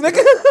jokes, getting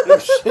nigga. them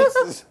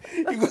shits is-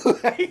 you go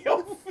like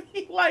your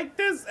feet like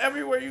this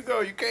everywhere you go.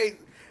 You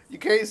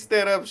can't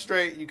stand up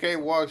straight. You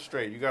can't walk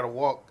straight. You gotta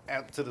walk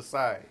out to the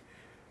side.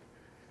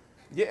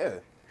 Yeah.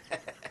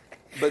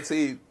 But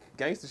see,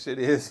 gangster shit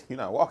is you're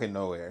not walking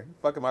nowhere.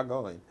 Fuck am I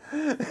going?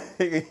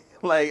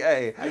 Like,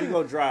 hey. How you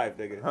gonna drive,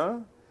 nigga? Huh?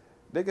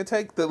 Nigga,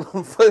 take the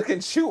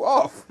fucking shoe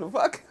off. The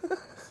fuck?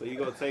 So you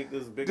gonna take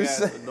this big The ass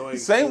same- annoying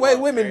same shoe way off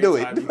women every do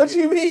it. time What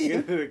you get mean?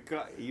 in the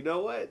car? You know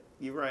what?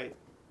 You're right.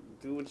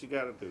 Do what you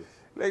gotta do.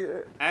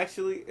 Nigga.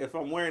 Actually, if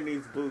I'm wearing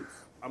these boots,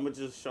 I'm gonna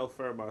just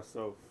chauffeur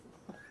myself.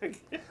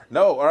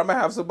 No, or I'm gonna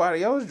have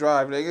somebody else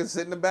drive, nigga.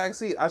 Sit in the back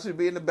seat. I should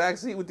be in the back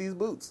seat with these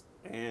boots.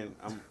 And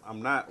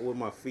I'm not with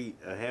my feet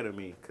ahead of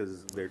me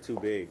because they're too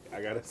big.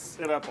 I gotta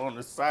sit up on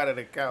the Side of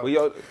the couch. We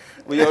on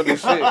the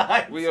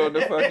shit. We on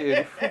the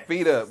fucking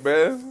feet up,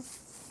 bruh.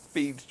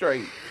 Feet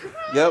straight.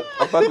 Yep,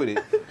 I fuck with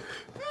it.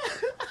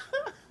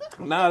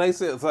 Nah, they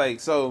said it's like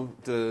so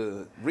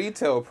the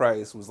retail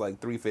price was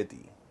like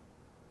 $350.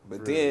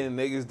 But then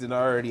niggas done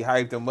already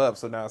hyped them up,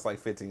 so now it's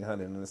like $1,500,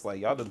 and it's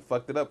like y'all done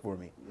fucked it up for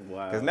me.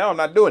 Wow. Cause now I'm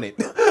not doing it.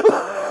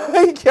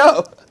 Like,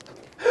 yo,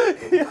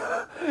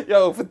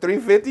 for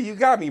 $350, you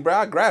got me, bro.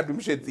 I grabbed them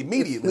shits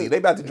immediately. They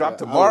about to drop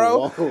tomorrow.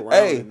 walk around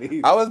Hey, in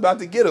these. I was about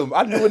to get them.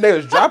 I knew when they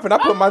was dropping. I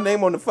put my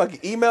name on the fucking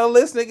email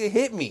list. Nigga,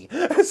 hit me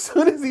as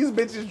soon as these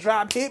bitches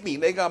drop. Hit me,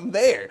 nigga. I'm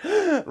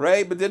there,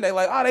 right? But then they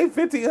like, oh, they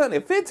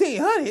 $1,500.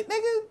 $1,500,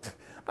 nigga.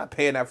 I'm not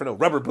paying that for no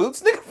rubber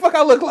boots, nigga. Fuck,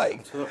 I look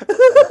like.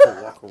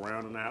 Walk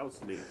around in the house,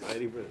 nigga. Not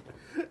even.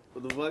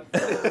 What the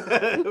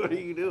fuck? What are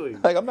you doing?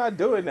 Like, I'm not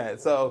doing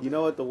that. So You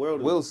know what? The world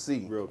is We'll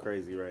see. real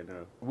crazy right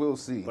now. we'll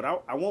see. But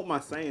I want my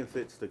saying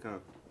fits to come.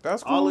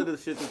 That's cool. All of the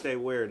shit that they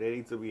wear, they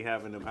need to be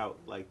having them out.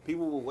 Like,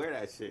 people will wear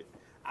that shit.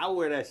 I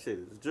wear that shit.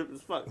 It's drip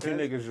as fuck. You man.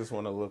 niggas just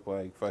want to look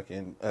like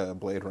fucking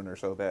Blade Runner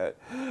so bad.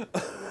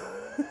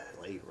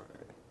 Blade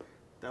Runner.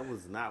 That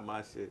was not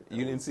my shit. That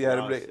You didn't was see how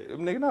wild them shit.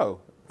 nigga no.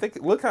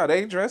 Look how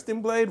they dressed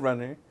in Blade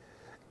Runner,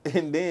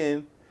 and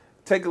then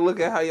take a look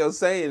at how your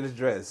saying is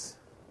dressed.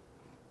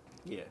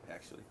 Yeah,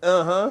 actually.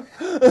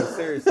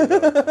 Seriously,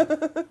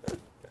 though.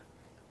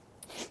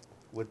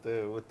 with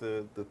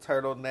the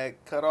turtleneck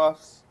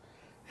cutoffs.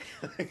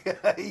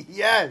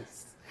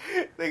 Yes,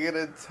 they get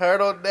a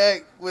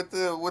turtleneck with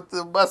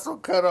the muscle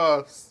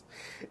cutoffs.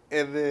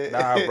 And then,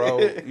 Nah, bro.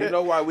 You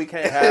know why we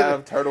can't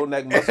have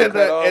turtleneck muscle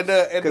cutoffs? and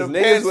the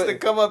pants that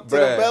come up to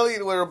the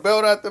belly with a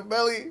belt out the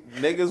belly.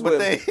 Niggas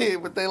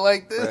But they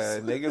like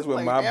this. niggas with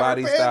Like my hammer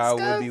body pants, style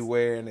would guys? be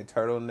wearing a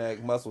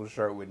turtleneck muscle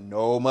shirt with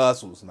no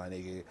muscles, my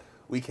nigga.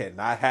 We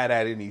cannot have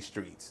that in these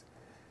streets.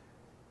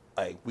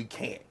 Like, we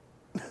can't.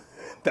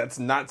 That's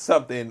not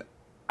something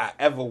I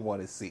ever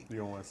want to see. You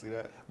don't want to see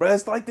that? Bro,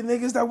 it's like the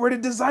niggas that wear the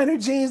designer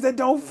jeans that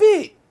don't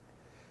fit.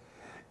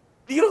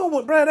 You know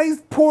what, bro? They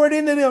pour it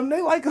into them.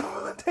 They like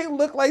they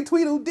look like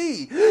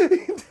Tweedledee.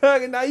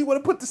 And now you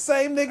want to put the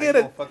same nigga You in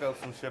gonna a. fuck up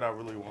some shit I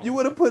really want. You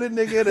would have put a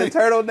nigga in a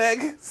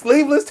turtleneck,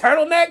 sleeveless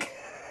turtleneck?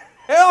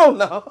 Hell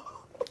no.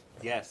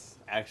 Yes,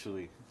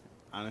 actually.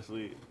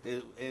 Honestly,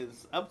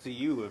 it's up to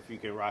you if you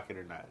can rock it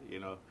or not, you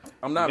know?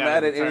 I'm not You gotta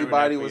mad at determine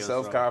anybody that for with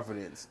yourself.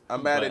 self-confidence.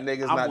 I'm mad at But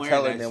niggas I'm not wearing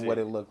telling that them shit. what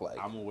it look like.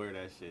 I'm gonna wear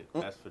that shit.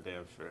 That's for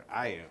damn sure.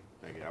 I am.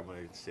 Nigga, I'm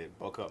gonna shit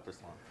bulk up or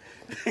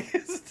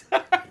something.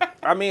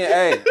 I mean,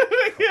 hey,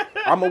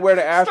 I'm gonna wear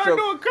the Astro. Start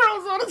doing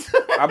curls all the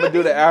time. I'm gonna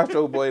do the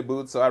Astro Boy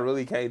boots, so I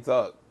really can't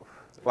talk.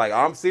 Like,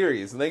 I'm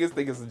serious. Niggas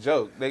think it's a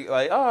joke. They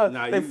like, oh,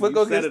 Nah, they you foot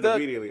go said get it stuck.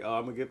 immediately. Oh,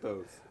 I'm gonna get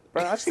those.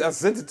 Bro, I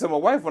sent it to my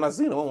wife when I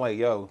seen them. I'm like,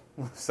 yo,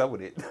 what's up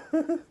with it?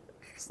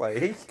 It's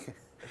like,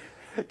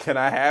 can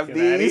I have Can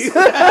I these?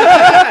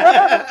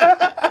 have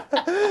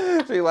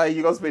She like,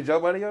 you gonna spend your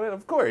money on it?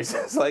 Of course.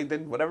 It's like,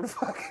 then whatever the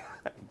fuck.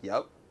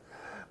 Yup.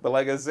 But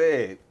like I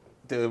said,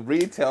 the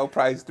retail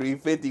price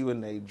 $350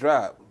 when they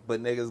drop,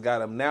 but niggas got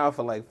them now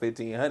for like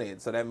 $1,500.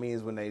 So that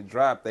means when they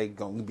drop, they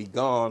gonna be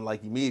gone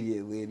like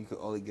immediately, and you can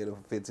only get them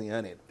for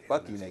 $1,500.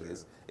 Fuck you niggas. Real.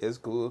 It's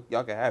cool.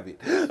 Y'all can have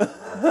it.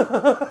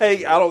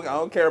 Hey, I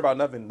don't care about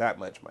nothing that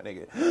much, my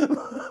nigga.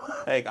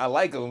 Hey, I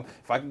like them.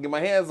 If I can get my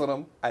hands on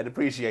them, I'd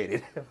appreciate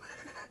it.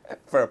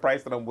 For a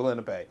price that I'm willing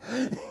to pay.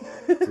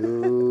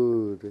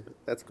 Dude,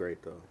 that's great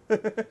though.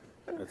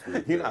 That's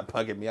really You're great. not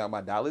punking me out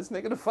my dollars,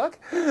 nigga. The fuck?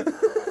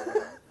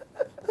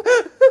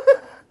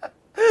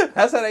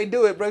 That's how they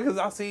do it, bro. Because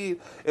I see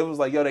it was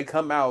like, yo, they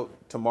come out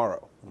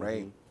tomorrow,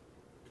 right? Mm-hmm.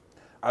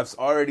 I've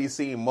already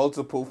seen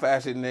multiple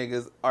fashion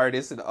niggas,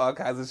 artists, and all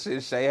kinds of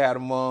shit. Shay had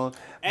them on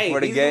Hey, for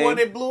the he's game. the one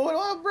that blew it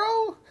up,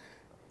 bro.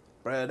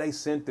 Bro, they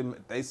sent them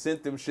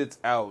shits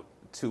out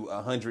to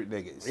 100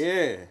 niggas.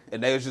 Yeah.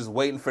 And they was just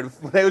waiting for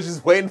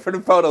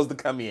the photos to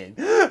come in.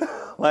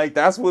 Like,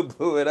 that's what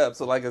blew it up.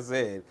 So like I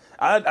said,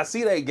 I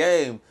see that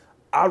game.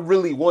 I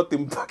really want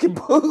them fucking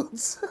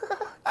boots.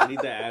 I need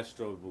the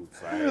Astro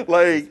boots. Right?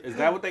 Like, is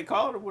that what they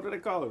call it? What do they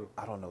call it?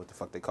 I don't know what the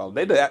fuck they call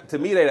them. To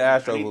me, they the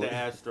Astro I need boots. the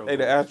Astro They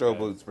the boots, Astro man.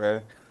 boots,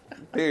 bruh.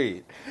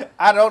 Period.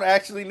 I don't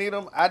actually need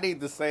them. I need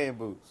the sand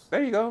boots.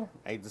 There you go.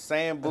 I need the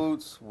sand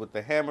boots with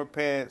the hammer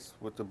pants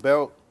with the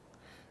belt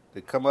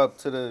that come up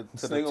to the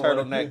Single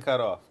turtleneck one.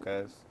 cutoff,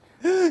 guys.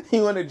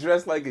 You want to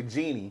dress like a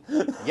genie.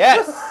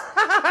 Yes.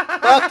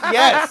 Fuck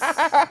yes.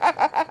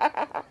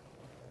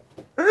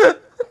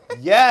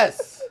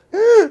 Yes.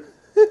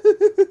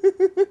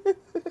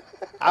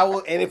 I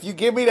will, and if you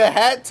give me the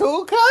hat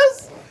too,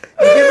 cuz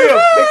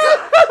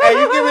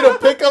you give me the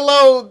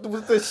piccolo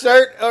with the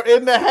shirt or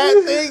in the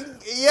hat thing.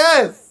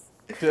 Yes.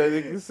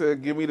 He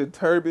said, "Give me the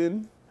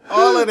turban."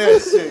 All of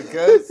that shit,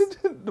 cuz.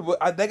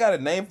 They got a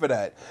name for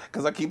that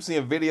because I keep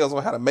seeing videos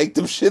on how to make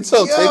them shits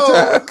on Yo.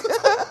 TikTok.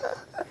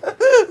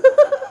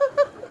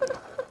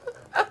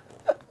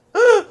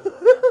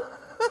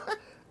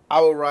 I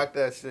would rock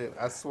that shit.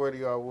 I swear to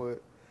you, I would.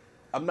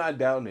 I'm not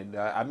down in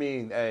that. I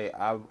mean, hey,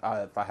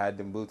 if I had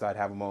them boots, I'd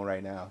have them on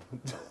right now.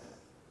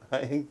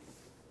 Like,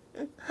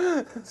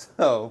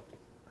 so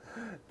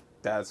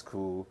that's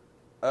cool.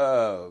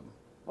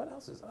 What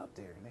else is up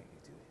there,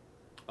 nigga? Dude?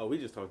 Oh, we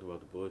just talked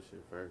about the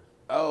bullshit first.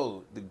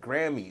 Oh, the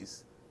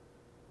Grammys.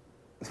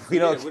 We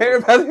don't we care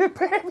don't- about the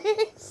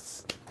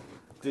Grammys.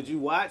 Did you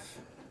watch?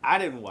 I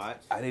didn't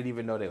watch. I didn't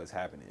even know that was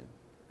happening,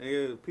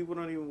 People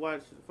don't even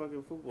watch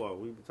fucking football.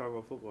 We be talking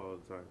about football all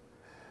the time.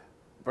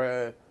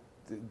 bruh.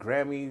 The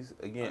Grammys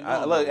again.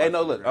 I Look. I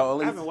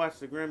haven't watched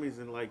the Grammys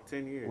in like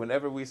 10 years.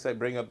 Whenever we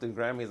bring up the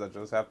Grammys, I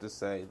just have to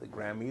say the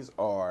Grammys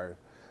are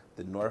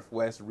the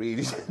Northwest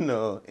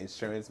Regional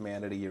Insurance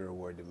Man of the Year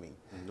award to me.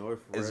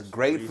 It's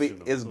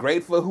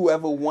great for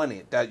whoever won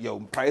it. That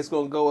price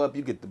gonna go up.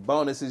 You get the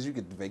bonuses, you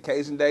get the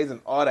vacation days, and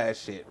all that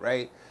shit.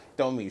 Right?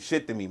 Don't mean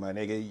shit to me, my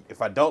nigga.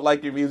 If I don't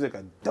like your music,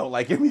 I don't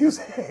like your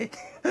music.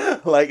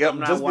 Like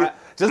just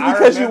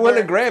because you won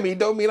a Grammy,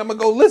 don't mean I'm gonna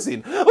go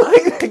listen.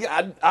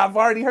 Like I've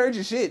already heard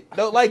your shit.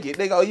 Don't like it.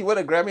 They go, you won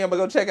a Grammy, I'm gonna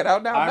go check it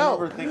out now. I No.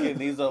 remember thinking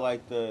these are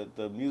like the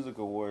music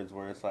awards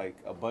where it's like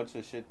a bunch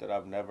of shit that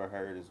I've never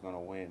heard is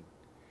gonna win.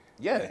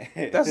 Yeah,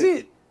 that's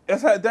it.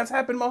 That's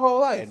happened my whole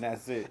life. And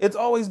that's it. It's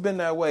always been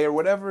that way, or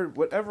whatever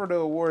the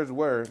awards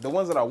were. The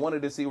ones that I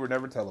wanted to see were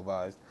never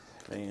televised.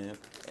 And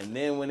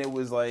then when it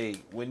was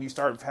like, when you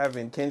start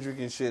having Kendrick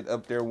and shit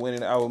up there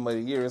winning album of the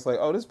year, it's like,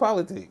 oh, this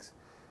politics.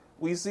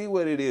 We see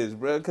what it is,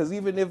 bro. Because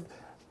even if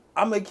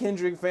I'm a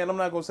Kendrick fan, I'm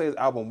not going to say his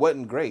album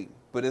wasn't great.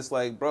 But it's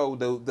like, bro,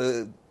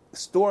 the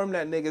storm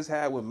that niggas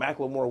had when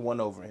Macklemore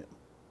won over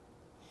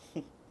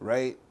him.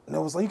 Right? And I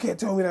was like, you can't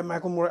tell me that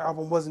Macklemore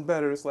album wasn't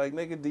better. It's like,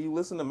 nigga, do you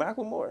listen to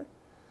Macklemore?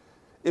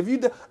 If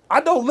you,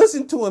 I don't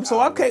listen to him, so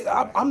I can't.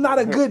 I'm not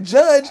a good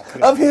judge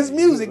of his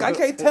music. I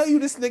can't tell you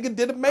this nigga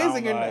did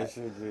amazing or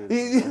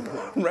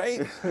not.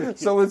 Right?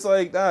 So it's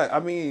like that. I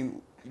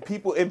mean,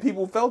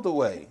 people felt the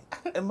way.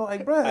 And I'm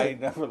like, bro, I ain't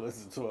never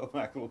listened to a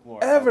Macklemore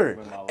ever.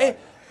 album in my life.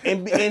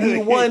 And he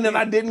won, and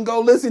I didn't go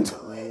listen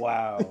to it.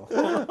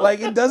 Wow.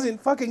 Like, it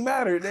doesn't fucking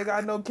matter, nigga. I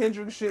know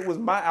Kendrick shit was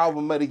my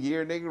album of the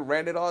year, nigga.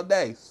 Ran it all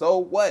day. So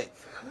what?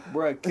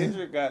 Bro,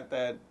 Kendrick got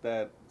that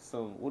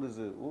some, what is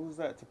it? What was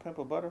that? To Pimp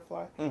a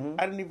Butterfly? Mm-hmm.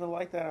 I didn't even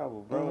like that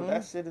album, bro. Mm-hmm.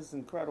 That shit is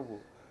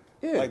incredible.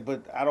 Yeah. Like,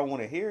 but I don't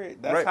want to hear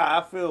it. That's Right. how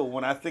I feel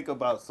when I think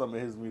about some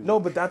of his music. No,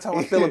 but that's how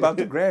I feel about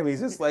the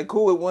Grammys. It's like,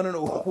 cool, it won an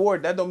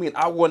award. That don't mean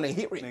I want to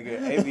hear it.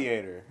 Nigga,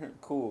 Aviator.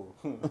 Cool.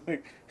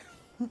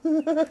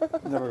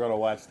 Never gonna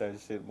watch that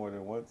shit more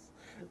than once.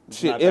 It's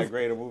Shit, not that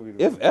great a movie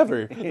to If me.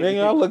 ever.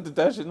 Nigga, I looked at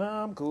that shit.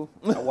 Nah, I'm cool.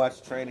 I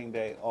watch Training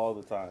Day all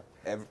the time.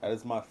 Ever. That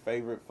is my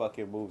favorite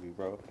fucking movie,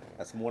 bro.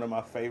 That's one of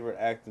my favorite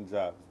acting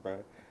jobs,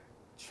 bro.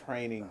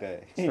 Training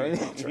Day.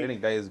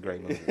 Training Day is a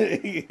great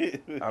movie.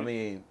 I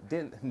mean,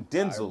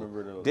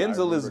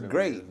 Denzel is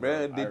great,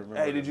 bro.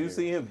 Did you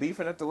see him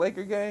beefing at the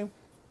Laker game?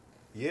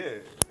 Yeah.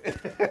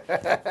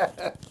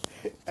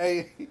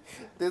 Hey,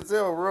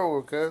 Denzel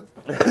roll, cuz.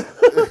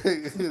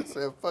 He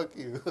said, fuck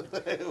you.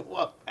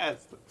 Walk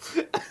past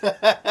him.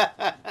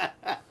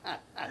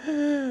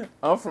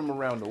 I'm from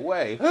around the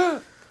way.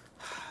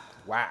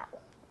 Wow.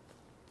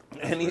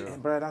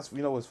 And bro, that's,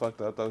 you know what's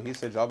fucked up though? He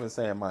said y'all been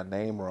saying my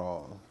name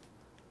wrong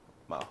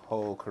my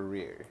whole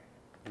career.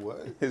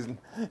 What? His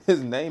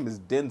name is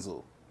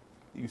Denzel.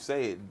 You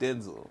say it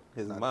Denzel.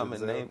 His Not mama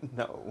Denzel. name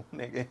no,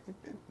 nigga.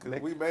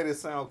 We made it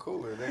sound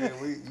cooler,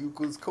 nigga. You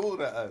was cool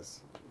to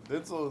us.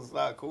 Denzel is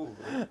not cool,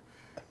 man.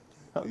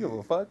 I don't give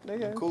a fuck,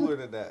 nigga. Cooler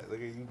than that.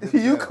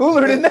 Nigga, You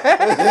cooler than that?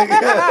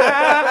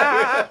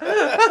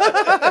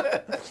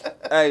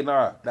 Hey,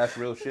 nah, that's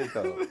real shit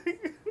though.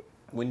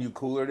 When you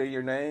cooler than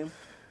your name,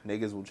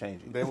 niggas will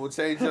change you They will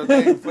change your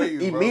name for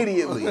you, bro.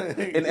 immediately,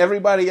 and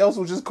everybody else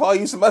will just call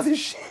you some other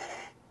shit.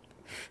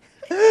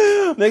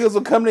 Niggas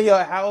will come to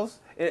your house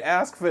and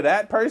ask for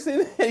that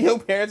person, and your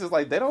parents is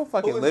like, they don't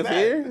fucking Who is live that?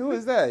 here. Who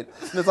is that?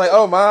 And it's like,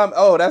 oh, mom.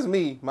 Oh, that's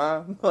me,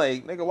 mom.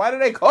 Like, nigga, why do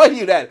they call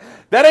you that?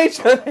 That ain't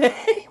your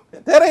name.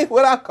 That ain't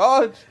what I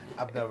called you.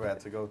 I've never had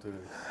to go through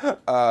this.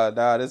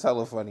 Nah, this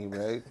hella funny,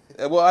 man.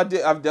 Well,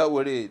 I've dealt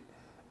with it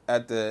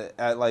at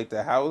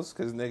the house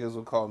because niggas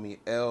will call me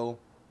L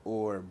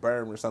or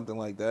Berm or something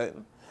like that.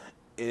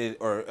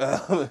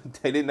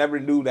 They never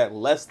knew that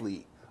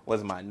Leslie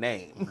was my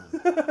name,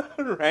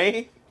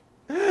 right?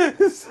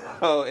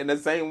 So in the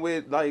same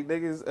with like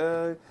niggas,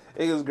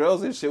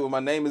 girls and shit, when my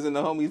name is in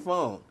the homie's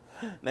phone,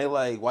 and they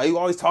like, why you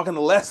always talking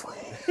to Leslie?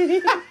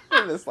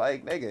 And it's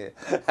like, nigga,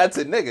 that's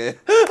a nigga.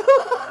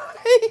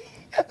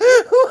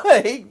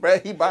 Like,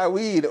 bruh, he buy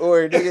weed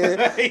or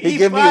nigga, he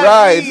give me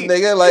rides, weed.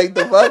 Nigga. Like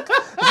the fuck?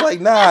 It's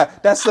like, nah,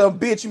 that's some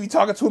bitch. You be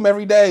talking to him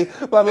every day.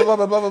 Blah blah blah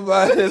blah blah blah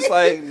blah. It's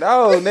like,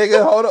 no,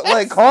 nigga, hold up.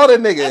 Like, call the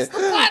nigga.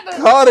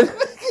 Call the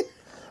nigga.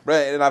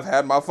 Bruh, and I've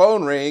had my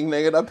phone ring,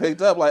 nigga, and I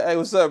picked up like, hey,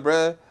 what's up,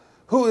 bruh?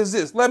 Who is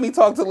this? Let me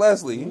talk to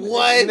Leslie.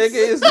 What? Nigga,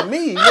 it's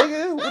me,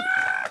 nigga.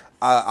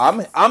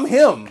 I'm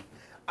him.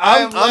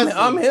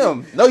 I'm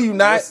him. No, you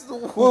not.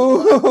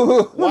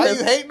 Why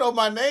you hating on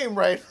my name,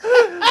 right?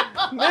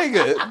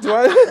 Nigga, do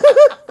I?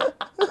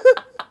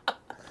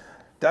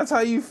 That's how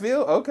you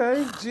feel?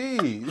 Okay,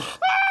 jeez.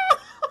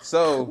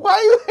 So why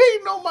you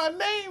hating on my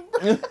name,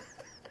 bro?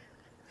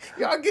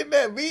 Y'all getting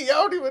at me?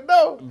 Y'all don't even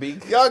know.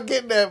 Y'all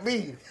getting at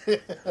me.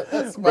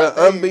 But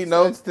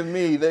unbeknownst to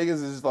me,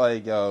 niggas is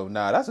like, yo,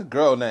 nah, that's a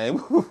girl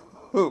name.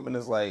 And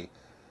it's like,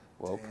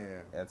 well,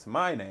 that's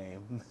my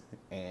name.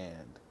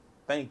 And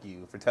thank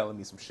you for telling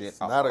me some shit. It's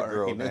not a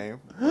girl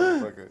name.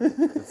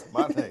 It's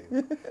my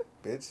name,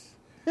 bitch.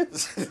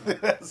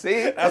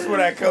 See, that's where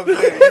that comes in.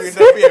 You end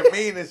up being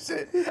mean and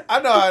shit.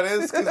 I know how it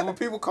is, because when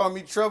people call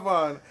me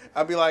Trevon,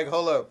 I be like,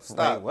 hold up,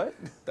 stop. Wait, what?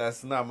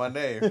 That's not my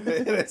name. And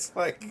it's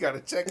like, you gotta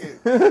check it.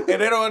 And they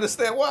don't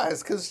understand why.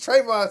 It's because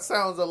Trayvon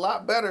sounds a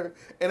lot better,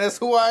 and that's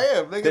who I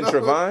am. Than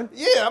Trevon?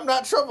 Yeah, I'm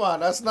not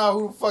Trevon. That's not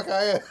who the fuck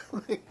I am.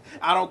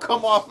 I don't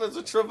come off as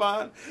a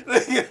Trevon.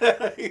 You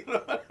know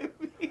what I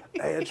mean?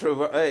 Hey,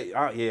 Trevon. Hey,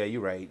 yeah,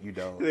 you're right. You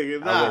don't.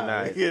 Nigga, I would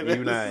not. Nigga,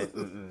 you not.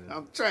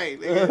 I'm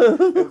trained,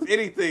 nigga. If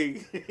anything.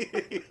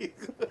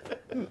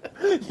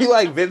 You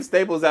like Vince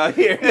Staples out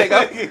here,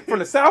 nigga. From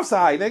the South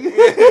Side, nigga.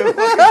 What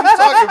are you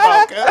talking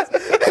about, cuz?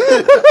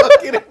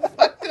 Getting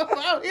fucked up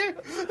out here.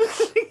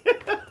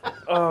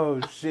 Oh,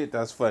 shit,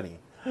 that's funny.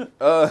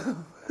 Ooh.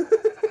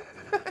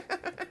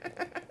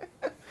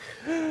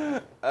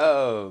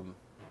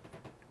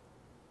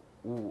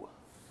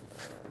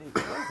 Nigga,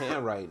 my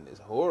handwriting is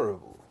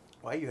horrible.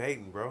 Why you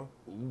hating, bro?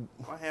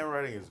 My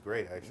handwriting is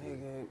great, actually.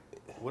 Nigga.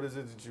 What is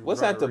it that you?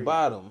 What's at the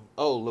bottom?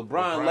 Oh,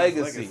 LeBron's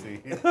legacy.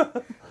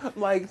 I'm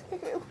like,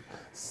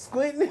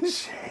 squinting and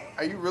shit.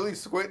 Are you really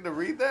squinting to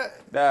read that?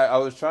 Nah, I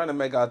was trying to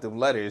make out them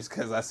letters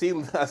because I see.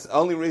 That's the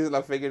only reason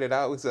I figured it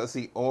out was I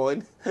see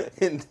on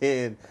and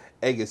then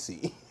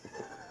Agassi.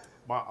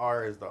 My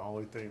R is the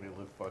only thing that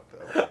look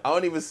fucked up. I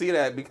don't even see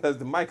that because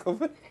the mic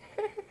over there.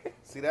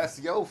 See, that's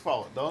your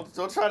fault. Don't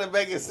try to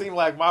make it seem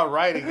like my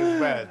writing is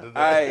bad. All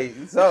right,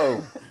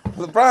 so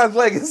LeBron's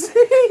legacy.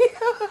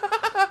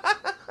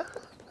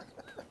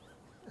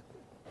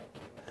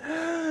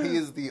 He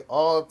is the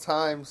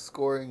all-time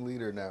scoring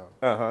leader now.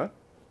 Uh-huh.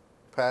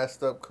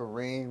 Passed up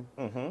Kareem.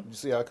 Mm-hmm. You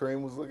see how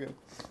Kareem was looking?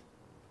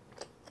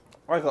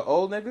 Like an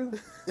old nigga?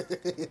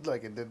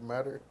 Like it didn't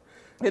matter.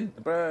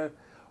 Bruh.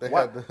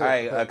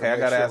 Okay, I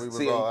gotta ask. We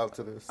was all out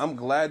to this. I'm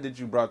glad that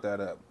you brought that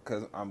up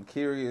because I'm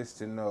curious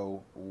to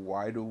know,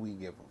 why do we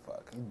give a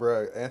fuck?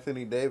 Bruh,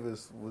 Anthony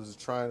Davis was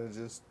trying to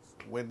just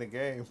win the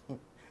game,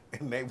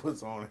 and they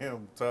was on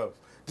him tough.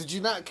 Did you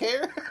not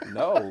care?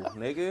 No,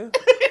 nigga,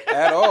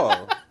 at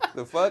all.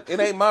 The fuck? It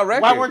ain't my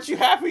record. Why weren't you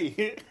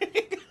happy?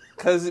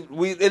 Because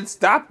it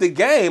stopped the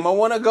game. I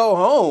want to go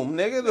home,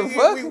 nigga. The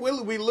fuck?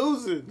 We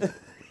losing.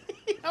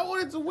 I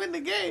wanted to win the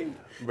game.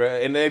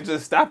 Bruh, and they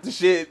just stopped the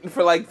shit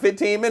for like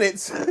 15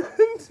 minutes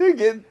to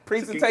get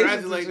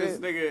presentations. Congratulate this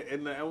nigga,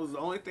 and that was the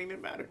only thing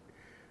that mattered.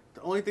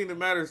 The only thing that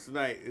matters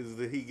tonight is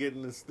that he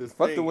getting this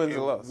fuck thing. The wins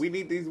and losses. We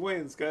need these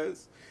wins,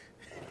 cuz.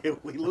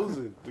 We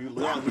losing. We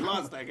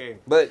lost that game.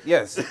 But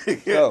yes,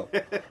 so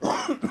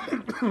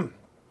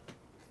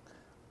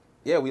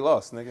yeah, we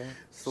lost, nigga.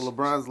 So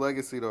LeBron's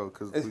legacy though,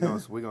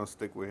 because we gonna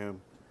stick with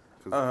him.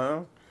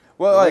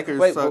 Well, like,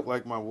 Lakers suck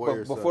like my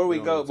Warriors. Before we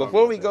go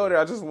there,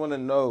 I just want to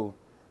know: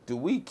 do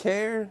we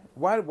care?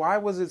 Why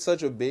was it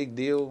such a big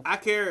deal? I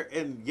care,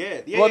 and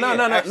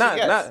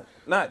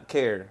not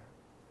care.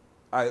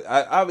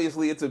 I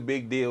obviously it's a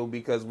big deal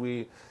because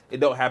it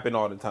don't happen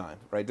all the time,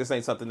 right? This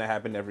ain't something that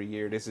happened every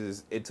year.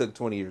 It took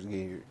 20 years to get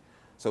here.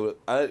 So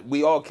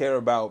we all care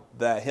about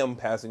him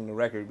passing the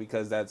record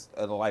because that's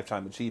a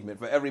lifetime achievement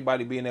for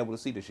everybody being able to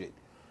see the shit.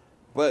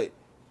 But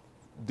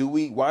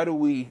why do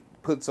we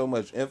put so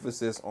much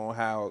emphasis on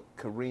how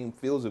Kareem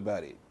feels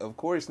about it? Of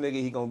course, nigga,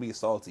 he gonna be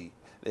salty.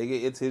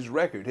 Nigga, it's his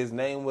record. His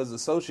name was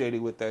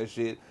associated with that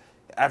shit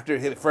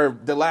for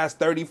the last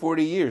 30,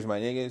 40 years,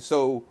 my nigga.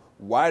 So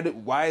why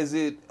is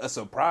it a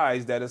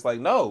surprise that it's like,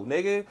 no,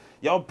 nigga,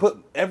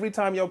 every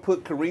time y'all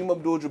put Kareem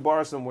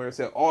Abdul-Jabbar somewhere, it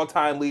said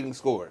all-time leading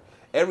scorer.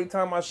 Every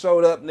time I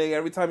showed up, nigga,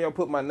 every time y'all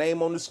put my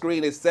name on the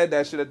screen, it said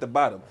that shit at the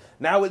bottom.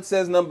 Now it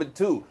says number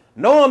 2.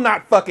 No, I'm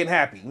not fucking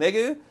happy,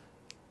 nigga.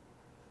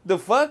 The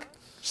fuck?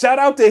 Shout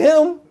out to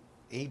him.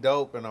 He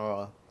dope and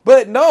all.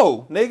 But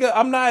no, nigga,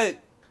 I'm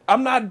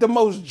I'm not the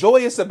most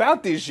joyous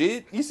about this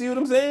shit. You see what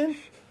I'm saying?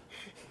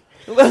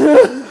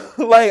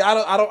 Like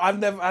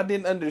I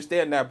didn't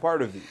understand that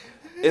part of it.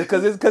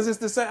 Because it's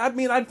the same. I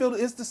mean, I feel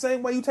it's the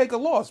same way you take a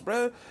loss,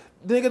 bro.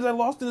 Nigga that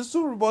lost in the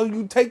Super Bowl,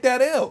 you take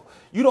that L.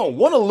 You don't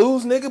want to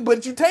lose, nigga,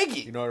 but you take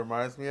it. You know what it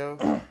reminds me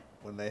of?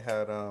 When they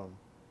had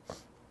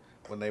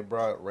when they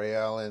brought Ray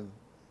Allen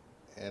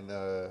and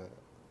out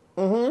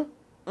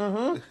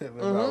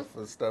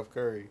for Steph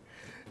Curry.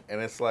 And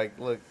it's like,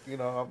 look, you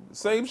know,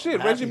 Same shit.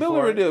 I'm Reggie happy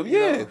Miller for and him, them. you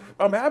Yeah, know.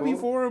 I'm happy Cool.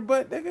 for him,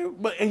 but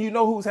nigga, and you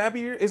know who's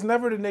happier? It's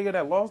never the nigga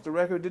that lost the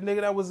record. The nigga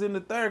that was in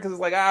the third, because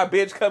it's like,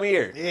 bitch, come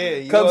here. Yeah,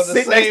 you come on the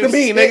sit next to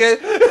same me, shit.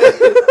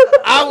 nigga.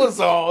 I was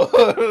on.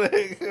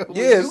 When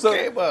Yeah, you so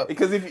came up.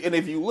 because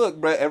if you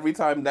look, bro, every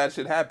time that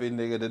shit happened,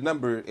 nigga, the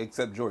number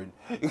except Jordan,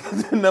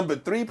 the number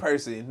 3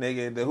 person,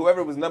 nigga,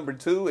 whoever was number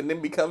 2 and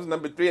then becomes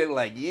number 3, they're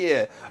like,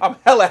 yeah, I'm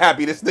hella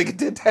happy this nigga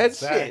did that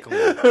shit,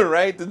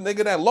 right? The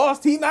nigga that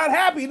lost, he not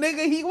happy,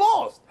 nigga, he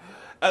lost.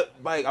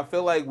 Like I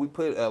feel like we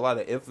put a lot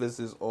of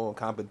emphasis on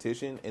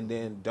competition and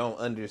then don't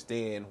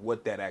understand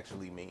what that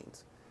actually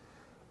means.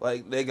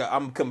 Like, nigga,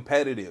 I'm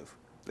competitive.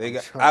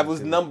 I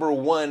was number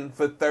 1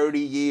 for 30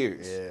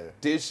 years. Yeah.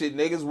 This shit,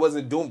 niggas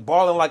wasn't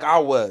balling like I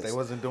was. They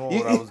wasn't doing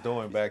what I was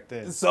doing back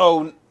then.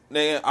 So,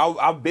 man,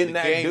 I've been The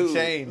that game dude.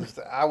 changed.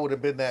 I would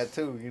have been that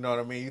too. You know what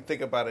I mean? You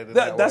think about it in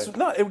That's way.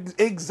 no,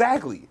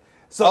 exactly.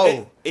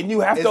 So, and you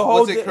have to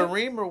hold Was it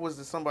Kareem or was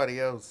it somebody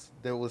else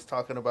that was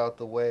talking about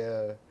the way,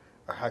 or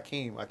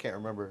Hakeem, I can't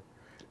remember,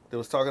 that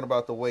was talking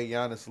about the way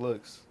Giannis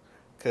looks?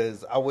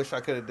 Because I wish I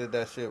could have did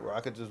that shit where I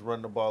could just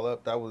run the ball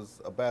up. That was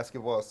a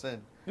basketball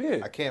sin. Yeah.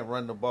 I can't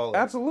run the ball up.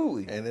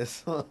 Absolutely. And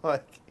it's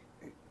like,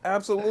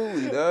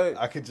 Absolutely, dog.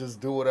 I could just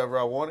do whatever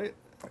I wanted.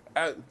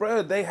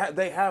 Bro, they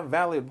have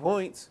valid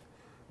points,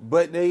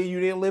 but you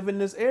didn't live in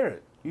this era.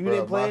 You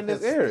didn't play in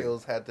this era.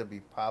 Skills had to be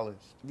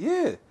polished.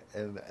 Yeah.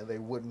 And they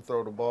wouldn't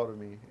throw the ball to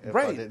me if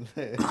Right. I didn't.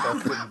 If I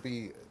couldn't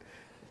be.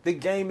 The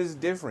game is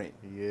different.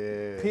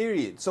 Yeah.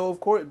 Period. So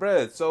of course,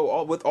 bruh.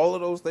 So with all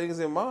of those things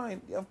in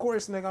mind, of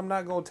course, nigga, I'm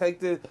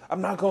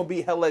not gonna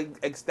be hella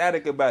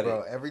ecstatic about Bro,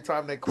 it. every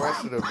time they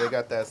question them, they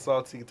got that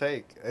salty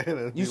take.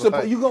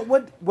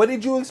 What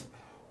did you?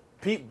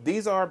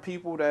 These are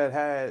people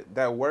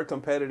that were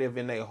competitive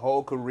in their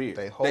whole career.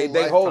 They whole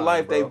whole lifetime,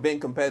 life bro. they've been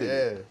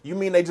competitive. Yeah. You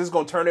mean they just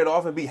gonna turn it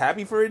off and be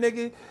happy for a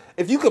nigga?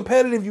 If you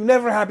competitive, you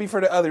never happy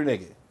for the other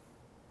nigga.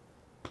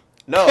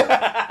 No.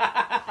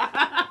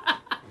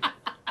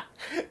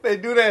 They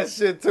do that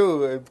shit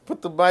too. And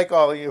put the mic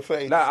all in your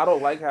face. Nah, I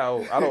don't like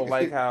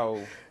how.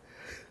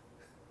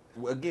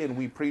 Again,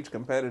 we preach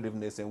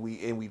competitiveness and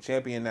we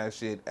champion that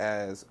shit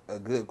as a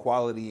good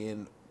quality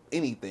in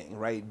anything,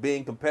 right?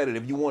 Being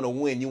competitive, you want to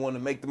win, you want to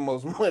make the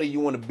most money, you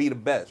want to be the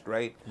best,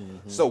 right?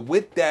 Mm-hmm. So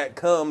with that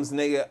comes,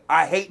 nigga,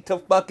 I hate to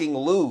fucking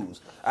lose.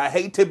 I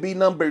hate to be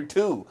number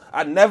 2.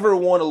 I never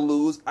want to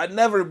lose. I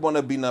never want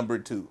to be number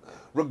 2.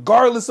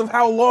 Regardless of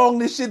how long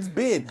this shit's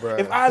been.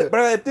 If my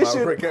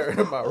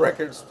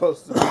record's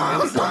supposed to be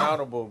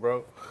insurmountable,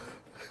 bro.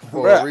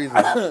 For a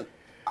reason.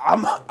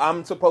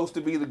 I'm supposed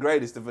to be the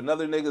greatest. If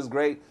another nigga's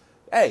great,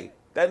 hey,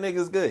 that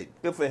nigga's good.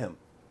 Good for him.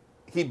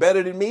 He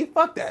better than me?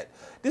 Fuck that.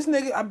 This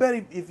nigga, I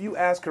bet if you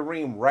ask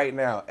Kareem right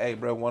now, hey,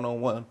 bro,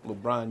 1-on-1,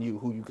 LeBron,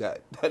 who you got?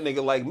 That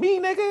nigga like me,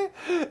 nigga?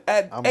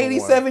 At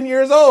 87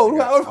 years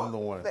old. I'm the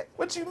one.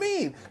 What you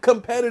mean?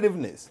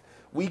 Competitiveness.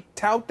 We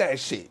tout that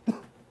shit.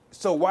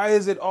 So why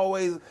is it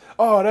always,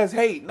 oh, that's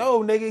hate?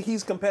 No, nigga,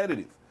 he's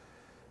competitive.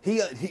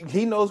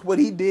 He knows what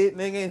he did,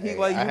 nigga,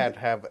 and I had to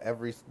have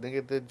every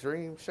nigga the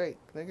dream shake,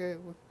 nigga.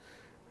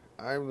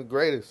 I'm the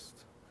greatest.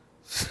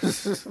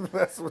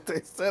 That's what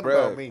they said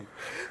about me.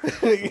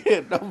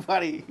 Yeah,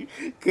 nobody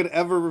could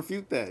ever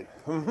refute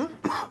that.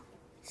 Mm-hmm.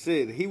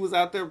 Shit, he was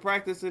out there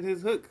practicing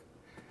his hook.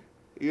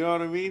 You know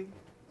what I mean?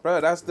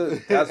 Bro, that's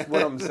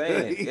what I'm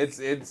saying.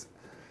 It's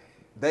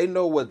they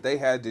know what they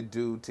had to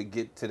do to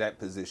get to that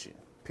position.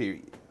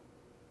 Period.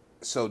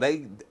 So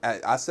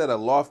I set a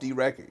lofty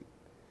record.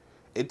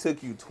 It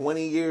took you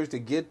 20 years to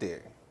get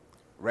there,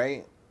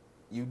 right?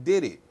 You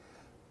did it.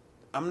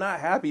 I'm not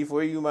happy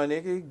for you, my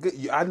nigga.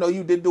 Good. I know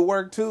you did the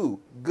work too.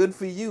 Good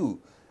for you.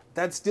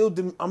 I'm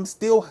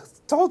still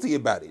salty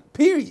about it.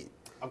 Period.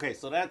 Okay,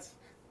 so that's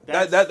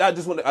I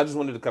just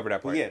wanted to cover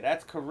that part. Yeah,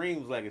 that's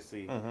Kareem's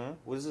legacy. Mm-hmm.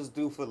 What does this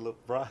do for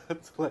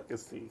LeBron's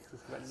legacy?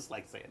 I just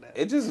like saying that.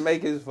 It just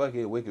make his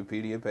fucking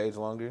Wikipedia page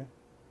longer.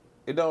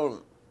 It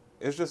don't.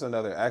 It's just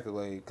another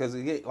accolade because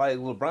like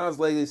LeBron's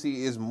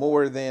legacy is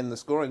more than the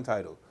scoring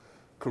title.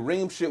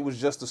 Kareem's shit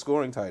was just the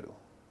scoring title.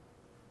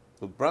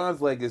 LeBron's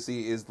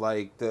legacy is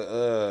like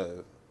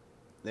the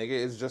nigga.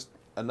 It's just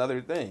another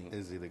thing.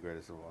 Is he the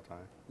greatest of all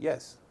time?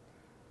 Yes.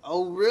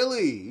 Oh,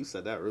 really? You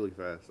said that really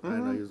fast. Mm-hmm. I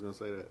didn't know you was gonna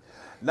say that.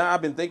 Nah,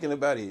 I've been thinking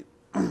about it,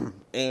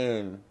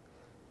 and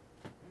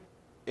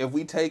if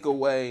we take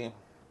away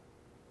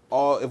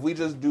if we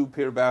just do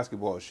pure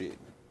basketball shit,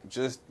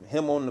 just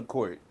him on the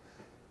court.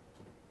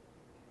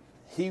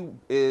 He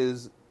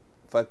is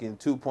fucking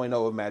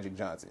 2.0 of Magic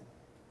Johnson.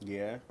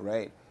 Yeah.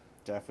 Right?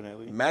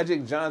 Definitely.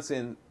 Magic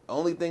Johnson,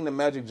 only thing that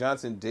Magic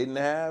Johnson didn't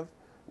have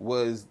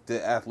was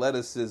the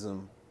athleticism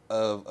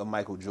of a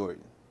Michael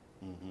Jordan,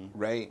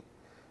 right?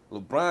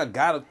 LeBron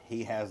got him.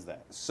 He has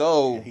that.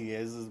 So And he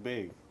is as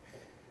big.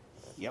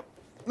 Yep.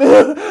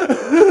 Definitely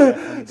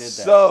did that.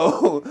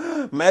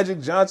 So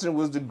Magic Johnson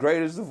was the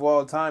greatest of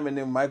all time, and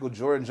then Michael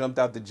Jordan jumped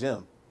out the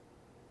gym.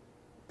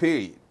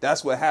 Period.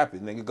 That's what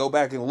happened. Nigga, go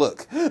back and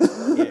look.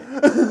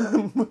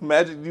 Yeah.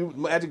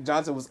 Magic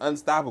Johnson was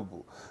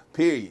unstoppable.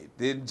 Period.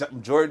 Then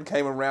Jordan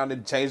came around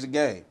and changed the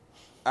game.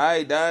 All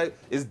right, dog.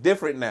 It's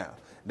different now.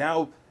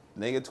 Now,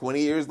 nigga, 20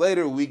 years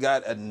later, we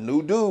got a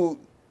new dude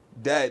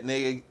that,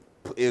 nigga,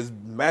 is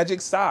Magic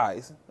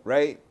size,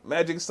 right?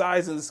 Magic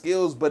size and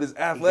skills, but his He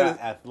athletic.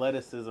 got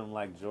athleticism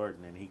like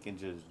Jordan, and he can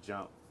just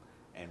jump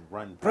and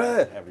run past Bruh,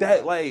 everybody.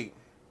 that, like,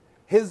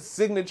 his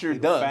signature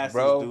He's the dunk, fastest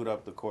bro. dude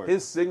up the court.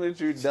 His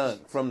signature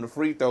dunk from the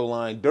free throw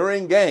line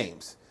during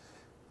games.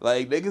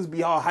 Like, niggas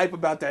be all hype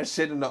about that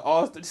shit in the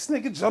All-Star. This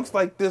nigga jumps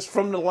like this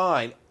from the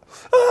line.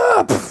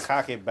 Ah, pff.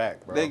 Cock it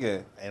back, bro.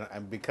 Nigga.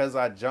 And because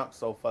I jump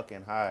so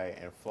fucking high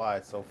and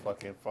fly so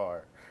fucking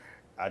far,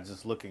 I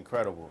just look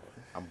incredible.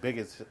 I'm big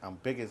as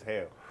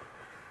hell.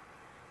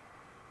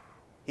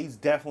 He's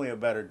definitely a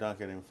better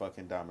dunker than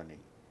fucking Dominique.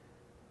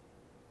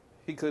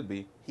 He could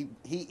be. He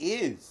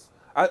is.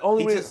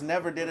 Only He reason just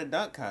never did a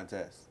dunk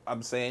contest.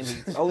 I'm saying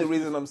only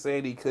reason I'm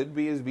saying he could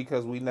be is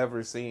because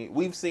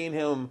we've seen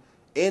him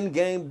in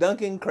game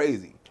dunking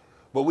crazy,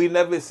 but we've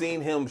never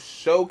seen him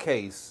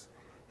showcase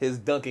his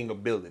dunking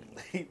ability.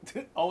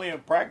 Only in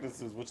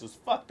practices, which is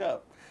fucked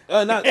up.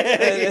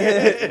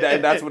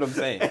 That's what I'm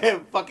saying.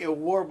 And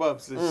fucking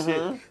warm-ups and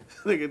shit.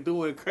 Nigga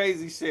doing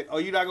crazy shit. Oh,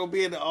 you not gonna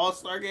be in the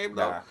All-Star game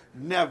though? Nah.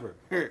 Never.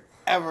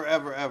 Ever,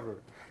 ever, ever.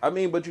 I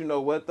mean, but you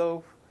know what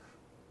though?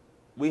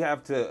 We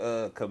have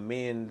to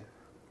commend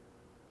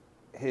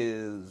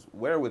his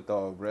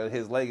wherewithal, bro.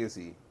 His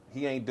legacy.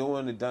 He ain't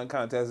doing the dunk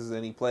contests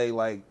and he played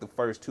like the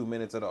first 2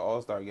 minutes of the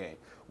All-Star game.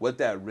 What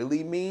that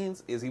really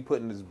means is he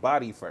putting his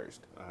body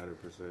first,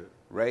 100%.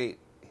 right?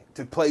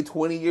 To play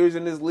 20 years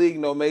in this league,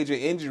 no major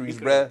injuries, He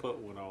could have bruh. put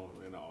one on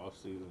in the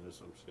off-season or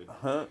some shit.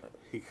 Huh?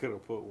 He could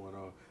have put one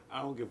on.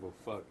 I don't give a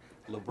fuck.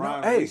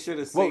 LeBron, Hey, we should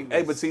have seen this.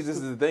 hey, but see, this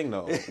is the thing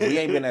though. We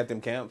ain't been at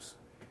them camps.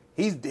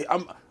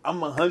 I'm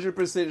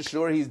 100%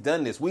 sure he's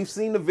done this. We've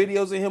seen the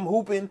videos of him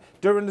hooping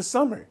during the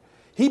summer.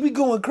 He be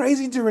going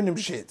crazy during them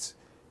shits.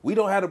 We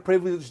don't have the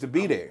privilege to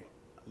be there.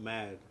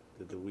 Mad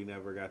that we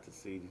never got to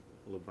see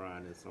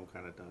LeBron in some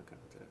kind of dunk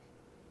contest.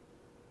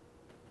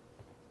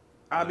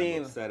 I I'm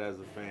mean, upset as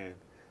a fan,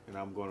 and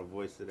I'm going to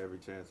voice it every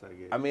chance I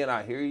get.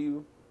 I hear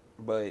you,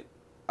 but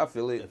I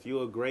feel it. If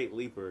you're a great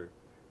leaper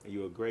and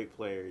you're a great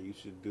player, you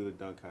should do the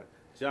dunk contest.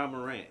 Ja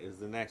Morant is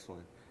the next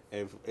one.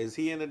 Is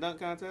he in the dunk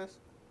contest?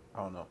 I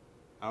don't know.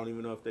 I don't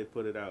even know if they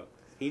put it out.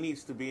 He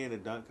needs to be in the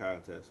dunk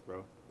contest,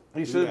 bro.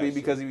 He Do should that be shit.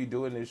 because he be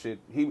doing this shit.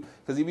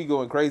 Because he be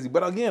going crazy.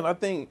 But again, I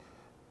think,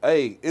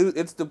 hey,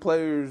 it's the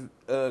player's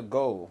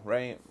goal,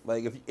 right?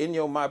 Like if in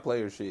your my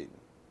player shit,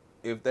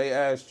 if they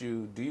asked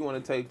you, do you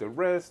want to take the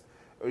rest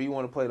or you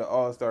want to play the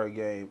All-Star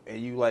game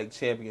and you like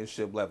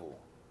championship level?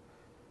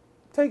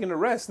 Taking the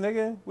rest,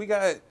 nigga. We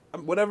got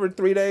whatever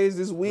 3 days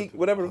this week,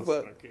 whatever the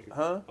fuck,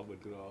 huh? I'm gonna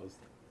do all this.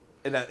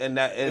 But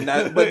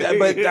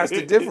that's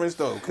the difference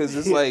though, because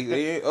it's like,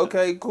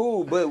 okay,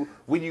 cool, but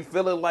when you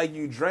feeling like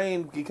you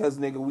drained because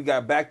nigga, we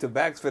got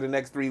back-to-backs for the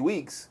next 3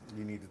 weeks.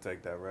 You need to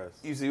take that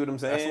rest. You see what I'm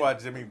saying? That's why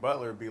Jimmy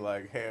Butler be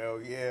like, hell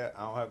yeah,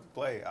 I don't have to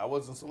play. I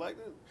wasn't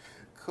selected.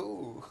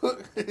 Cool.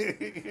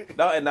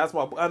 No, and that's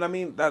my. And I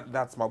mean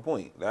that's my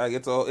point. Like,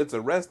 it's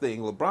a rest thing.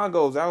 LeBron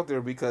goes out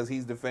there because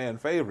he's the fan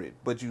favorite,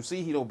 but you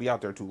see he don't be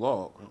out there too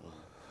long.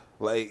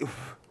 Like,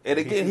 and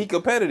again, he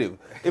competitive.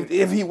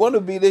 If he want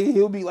to be there,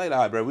 he'll be like, all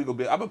right, bro, I'm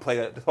gonna play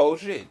that whole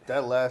shit.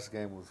 That last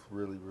game was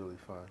really, really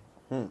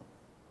fun.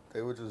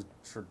 They were just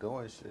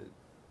doing shit.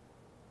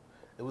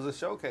 It was a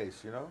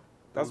showcase, you know?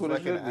 That's what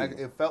it should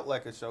be. It felt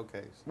like a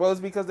showcase. Well, it's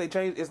because they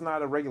changed. It's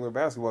not a regular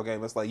basketball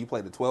game. It's like you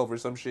play the 12 or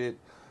some shit.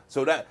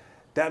 So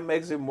that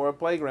makes it more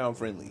playground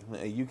friendly.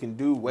 You can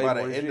do way By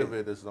more the end shit. of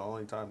it, it's the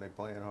only time they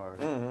playing hard.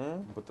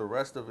 But the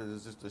rest of it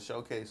is just to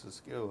showcase the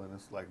skill, and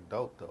it's like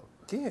dope though.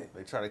 Yeah,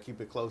 They try to keep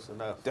it close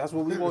enough. that's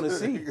what we want to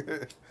see.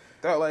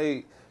 That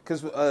like,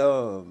 because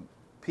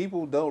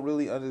people don't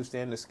really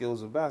understand the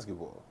skills of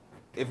basketball.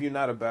 If you're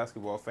not a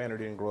basketball fan or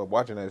didn't grow up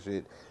watching that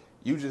shit,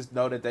 you just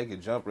know that they can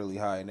jump really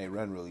high and they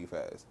run really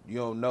fast. You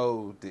don't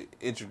know the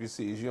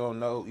intricacies. You don't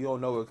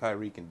know what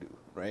Kyrie can do,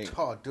 right?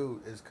 Oh,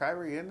 dude, is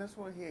Kyrie in this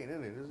one? He ain't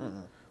in it, is he?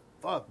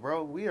 Fuck,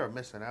 bro, we are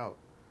missing out.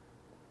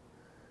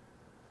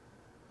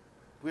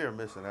 We are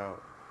missing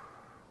out.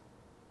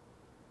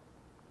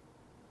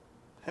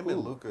 Him and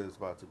Luka is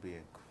about to be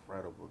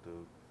incredible,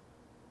 dude.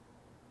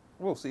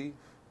 We'll see.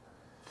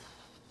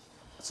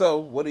 So,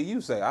 what do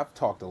you say? I've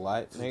talked a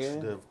lot,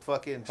 nigga. The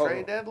fucking Hold trade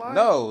on. deadline?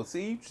 No,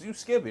 see, you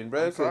skipping,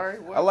 bro. I'm sorry,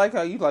 what? I like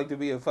how you like to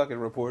be a fucking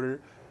reporter.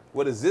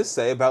 What does this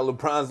say about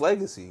LeBron's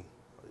legacy?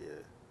 Yeah.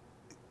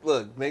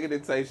 Look, nigga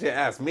didn't say shit.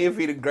 Ask me if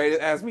he the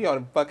greatest. Ask me all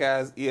the fuck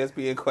ass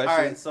ESPN All right,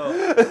 questions.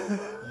 so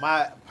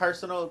my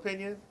personal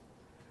opinion,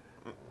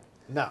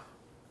 no.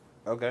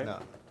 Okay. No.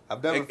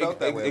 I've never felt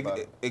that way about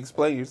him.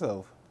 Explain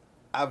yourself.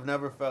 I've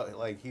never felt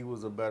like he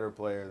was a better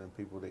player than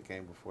people that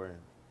came before him.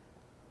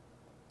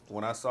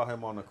 When I saw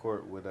him on the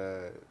court with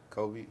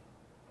Kobe,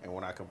 and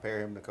when I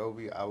compare him to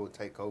Kobe, I would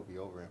take Kobe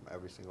over him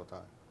every single time.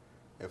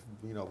 If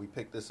we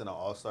pick this in an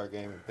All-Star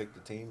game and pick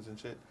the teams and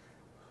shit,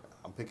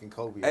 I'm picking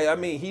Kobe. Hey, I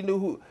over mean,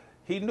 him.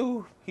 he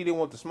knew he didn't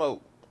want the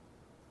smoke.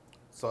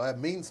 So that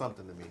means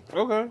something to me.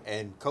 Okay.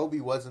 And Kobe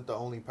wasn't the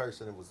only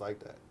person that was like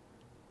that.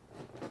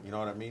 You know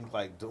what I mean?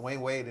 Like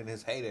Dwayne Wade in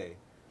his heyday,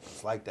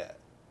 it's like that.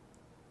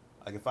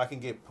 Like if I can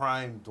get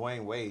prime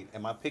Dwayne Wade,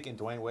 am I picking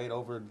Dwayne Wade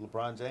over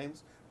LeBron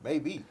James?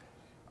 Maybe.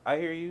 I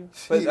hear you,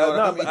 but You know what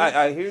I mean?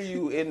 I hear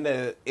you in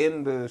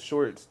the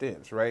short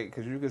stints, right?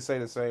 Because you could say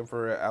the same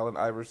for Allen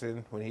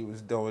Iverson when he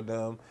was going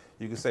dumb.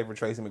 You could say for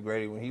Tracy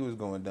McGrady when he was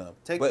going dumb.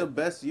 The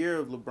best year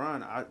of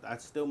LeBron. I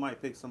still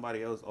might pick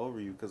somebody else over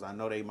you because I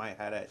know they might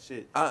have that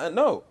shit.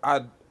 No,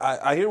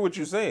 I hear what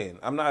you're saying.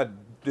 I'm not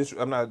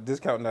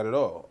discounting that at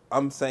all.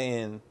 I'm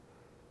saying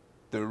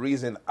the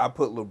reason I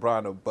put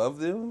LeBron above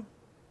them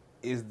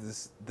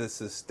is the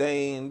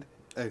sustained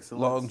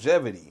Excellence.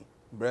 longevity.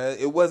 Bruh,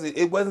 it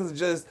wasn't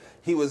just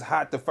he was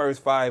hot the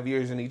first 5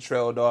 years and he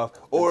trailed off,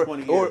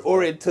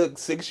 or it took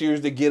 6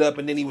 years to get up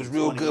and then he was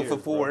real good for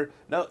 4. Bro.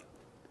 No,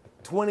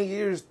 20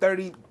 years,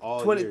 30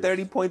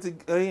 points a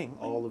game.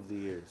 All of the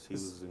years he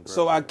was incredible.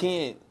 So I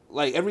can't,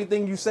 like,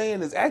 everything you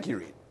saying is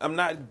accurate. I'm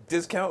not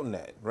discounting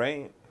that,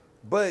 right?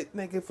 But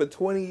nigga, for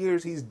 20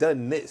 years he's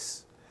done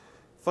this.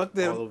 Fuck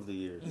them. All of the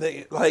years.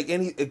 Like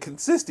any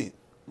consistent,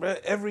 bruh,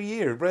 every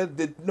year,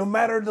 bruh. No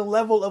matter the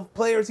level of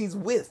players he's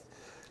with.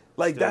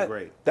 Like Still that.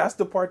 great. That's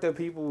the part that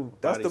people.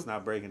 Body's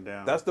not breaking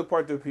down. That's the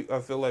part that I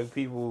feel like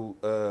people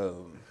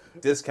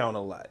discount a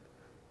lot.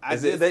 I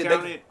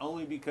discount it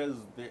only because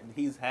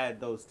he's had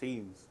those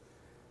teams.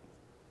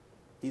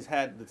 He's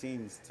had the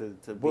teams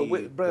to be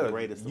the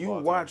greatest. You of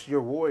all watch time.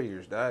 your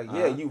Warriors, dog.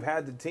 Yeah, you've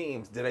had the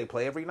teams. Did they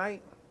play every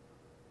night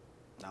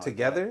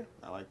together?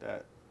 I like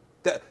that.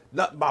 That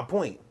not my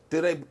point.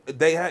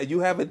 You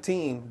have a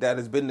team that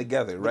has been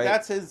together, right? But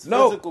that's his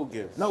physical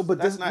gift. No, but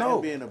that's not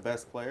him being the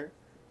best player.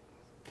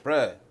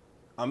 Bruh,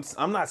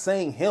 I'm not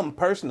saying him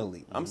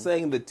personally. I'm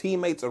saying the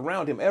teammates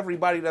around him,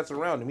 everybody that's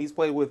around him. He's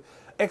played with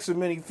X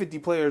many 50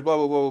 players, blah,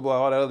 blah, blah, blah, blah,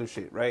 all that other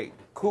shit, right?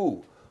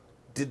 Cool.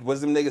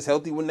 Was them niggas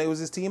healthy when they was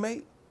his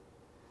teammate?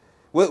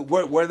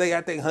 Were they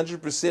at their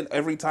 100%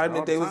 every time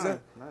that they was there?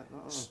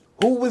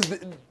 Who was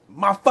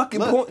my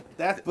fucking point?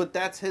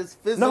 That's his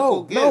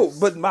physical gifts. No,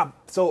 but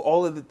so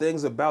all of the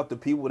things about the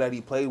people that he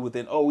played with,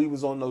 and he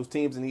was on those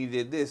teams and he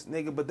did this,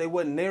 nigga, but they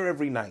wasn't there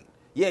every night.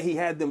 Yeah, he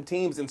had them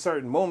teams in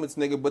certain moments,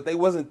 nigga, but they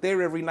wasn't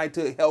there every night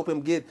to help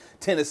him get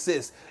 10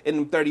 assists and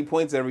them 30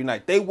 points every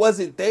night. They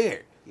wasn't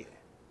there. Yeah.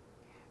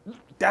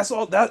 That's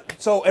all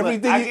that. So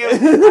everything.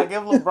 I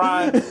give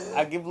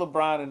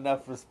LeBron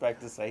enough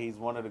respect to say he's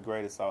one of the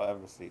greatest I'll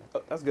ever see.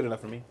 That's good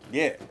enough for me.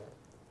 Yeah,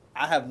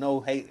 I have no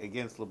hate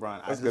against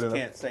LeBron. That's I just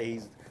can't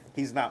say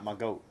he's not my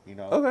GOAT. You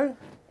know. Okay.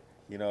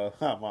 You know,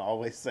 I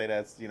always say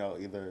that's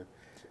either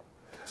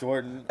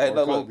Jordan Hey, or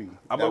look, Kobe.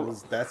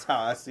 That's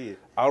how I see it.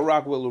 I'll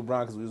rock with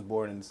LeBron because we was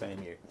born in the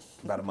same year,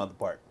 about a month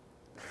apart.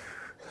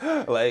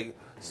 Like,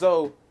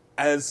 so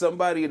as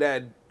somebody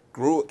that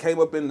came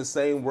up in the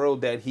same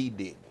world that he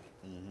did,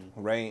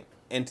 right?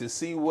 And to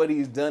see what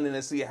he's done and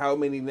to see how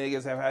many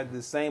niggas have had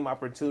the same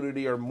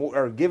opportunity or more,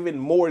 or given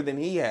more than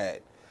he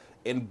had,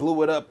 and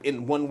blew it up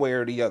in one way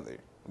or the other,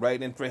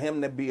 right? And for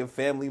him to be a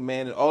family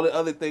man and all the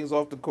other things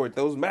off the court,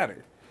 those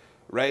matter,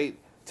 right?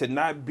 To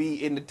not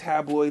be in the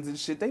tabloids and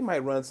shit, they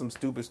might run some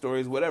stupid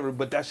stories, whatever,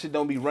 but that shit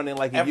don't be running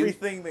like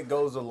everything that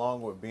goes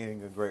along with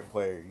being a great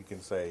player. You can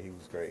say he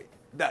was great.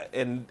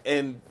 And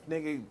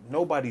nigga,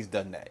 nobody's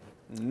done that.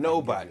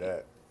 Nobody. I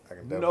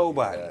can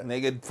Nobody,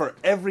 nigga, for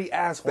every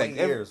aspect.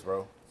 20 years,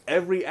 bro.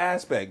 Every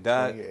aspect,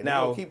 dog.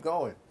 Now keep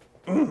going.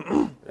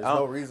 There's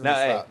no reason to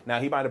stop. Now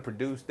he might have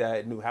produced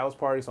that new house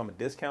party, so I'm gonna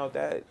discount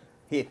that.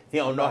 He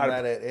don't know how to.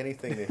 I'm not mad at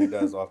anything that he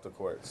does off the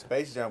court.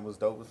 Space Jam was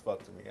dope as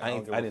fuck to me. I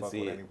don't give a fuck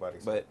what anybody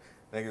says. But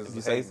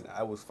niggas,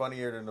 I was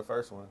funnier than the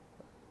first one.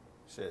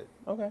 Shit.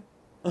 Okay.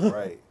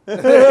 Right.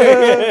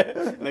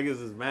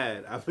 Niggas is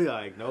mad. I feel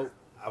like, nope,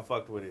 I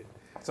fucked with it.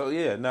 So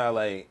yeah,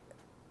 like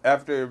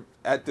at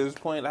this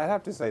point, I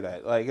have to say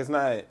that it's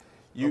not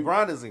you.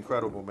 LeBron is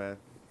incredible, man.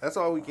 That's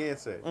all we can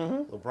say.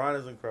 Mm-hmm. LeBron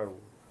is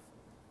incredible.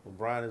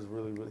 LeBron is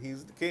really,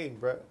 he's the king,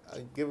 bro.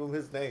 I give him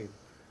his name.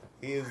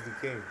 He is the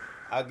king.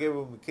 I give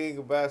him the king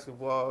of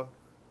basketball.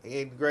 He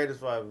ain't the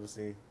greatest I've ever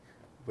seen,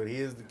 but he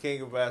is the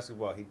king of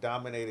basketball. He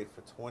dominated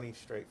for 20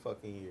 straight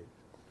fucking years.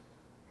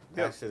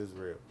 That shit is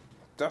real.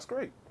 That's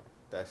great.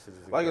 That shit is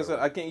like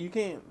incredible. I said, you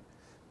can't.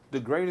 The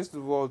greatest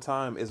of all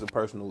time is a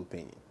personal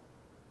opinion.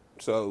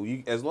 So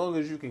as long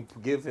as you can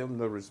give him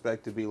the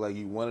respect to be like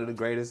you one of the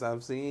greatest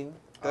I've seen,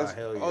 that's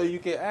all you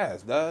can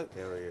ask, dog.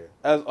 Hell yeah.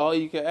 That's all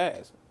you can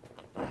ask.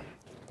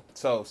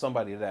 So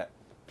somebody that,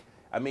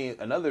 I mean,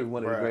 another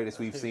one of the greatest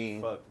we've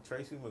seen. Fuck,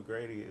 Tracy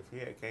McGrady, if he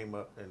had came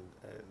up and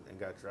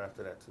got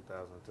drafted at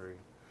 2003,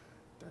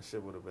 that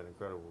shit would have been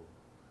incredible.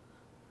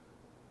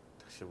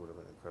 That shit would have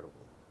been incredible.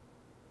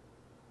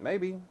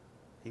 Maybe.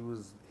 He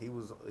was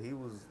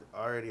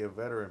already a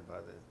veteran by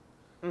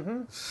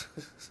then.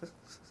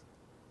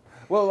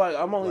 Well, like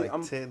I'm only Like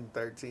I'm 10,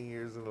 13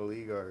 years in the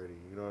league already.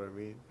 You know what I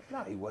mean?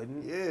 No, he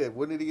wasn't. Yeah.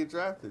 When did he get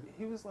drafted?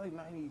 He was like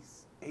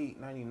 98,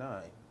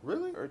 99.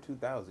 Really? Or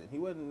 2000. He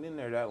wasn't in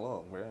there that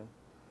long, bro.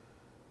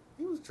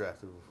 He was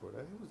drafted before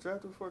that. He was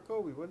drafted before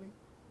Kobe, wasn't he?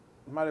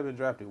 He might have been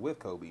drafted with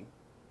Kobe.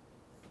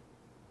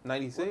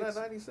 96? Wasn't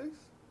that 96?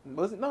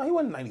 Was it? No, he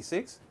wasn't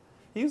 96.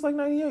 He was like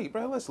 98,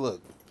 bro. Let's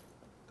look.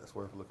 That's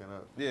worth looking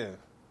up. Yeah.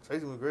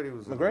 Tracy McGrady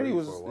was in the McGrady league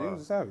was for a he while.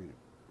 was a savage.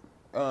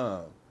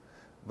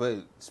 But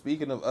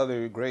speaking of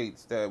other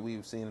greats that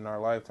we've seen in our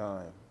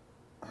lifetime,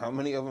 how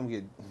many of them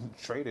get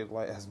traded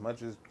like as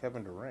much as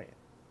Kevin Durant?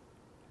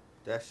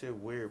 That shit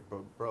weird,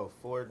 bro.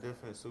 4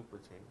 different super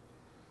teams.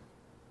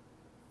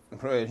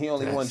 Bro, and he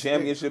only won That's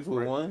championships it,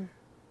 with bro. one.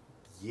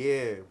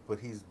 Yeah, but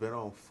he's been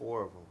on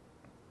 4 of them.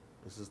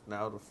 This is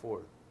now the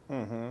 4th.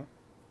 Mm-hmm.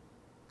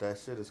 That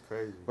shit is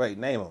crazy. Wait,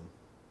 name them.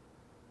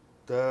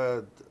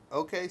 The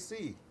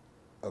OKC.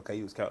 Okay,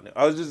 you was counting it.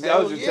 I was just We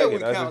checking.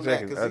 count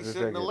that because he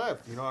shouldn't have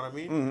left. You know what I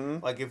mean?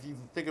 Mm-hmm. Like if you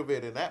think of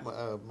it in that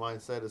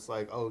mindset, it's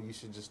like, oh, you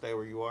should just stay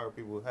where you are.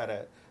 People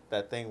had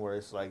that thing where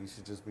it's like you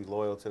should just be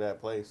loyal to that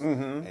place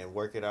and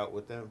work it out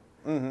with them.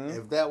 Mm-hmm.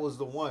 If that was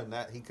the one,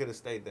 that he could have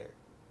stayed there.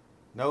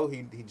 No,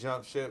 he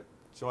jumped ship,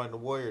 joined the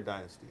Warrior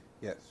Dynasty.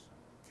 Yes.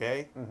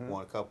 Okay,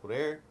 won a couple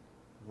there.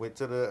 Went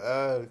to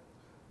the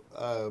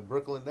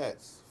Brooklyn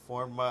Nets.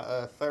 Formed my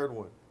 3rd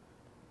one,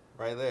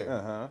 right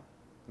there.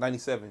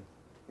 97.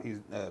 He's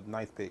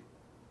 9th pick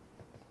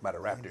by the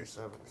Raptors.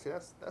 97. See,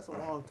 that's a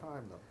long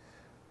time though.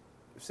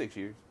 6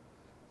 years.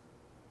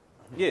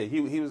 Yeah, he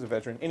was a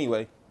veteran.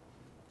 Anyway,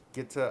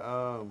 Get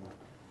to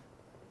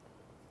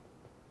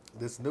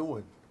this new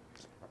one.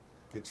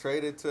 Get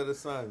traded to the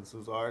Suns,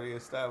 who's already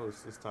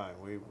established this time.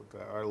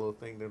 Our little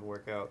thing didn't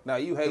work out. now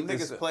you The hate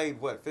niggas this.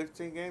 played what,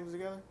 15 games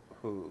together?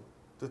 Who?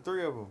 The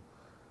 3 of them,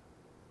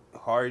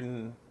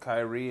 Harden,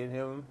 Kyrie, and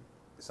him,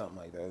 something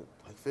like that.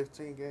 like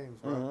 15 games,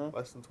 bro.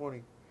 Less than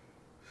 20.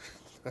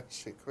 That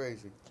shit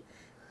crazy.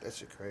 That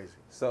shit crazy.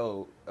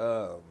 So,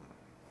 what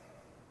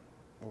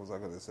was I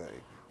gonna say?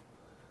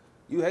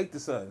 You hate the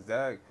Suns,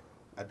 Dak.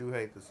 I do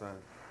hate the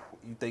Suns.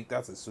 You think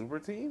that's a super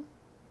team?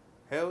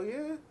 Hell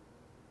yeah.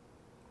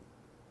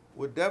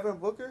 With Devin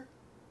Booker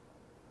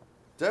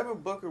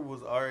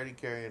was already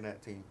carrying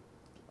that team,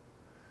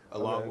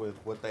 along Okay. with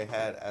what they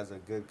had as a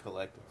good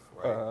collective,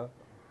 right?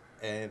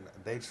 And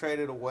they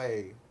traded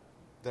away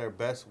their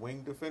best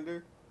wing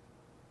defender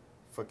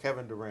for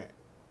Kevin Durant,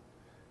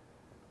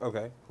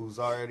 Okay. who's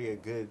already a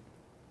good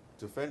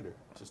defender,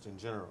 just in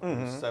general.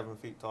 He's 7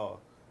 feet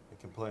tall and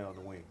can play on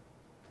the wing.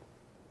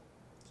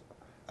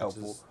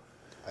 Helpful.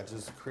 I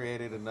just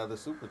created another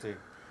super team.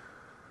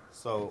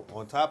 So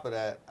on top of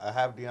that, I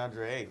have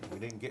DeAndre Ayton. We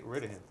didn't get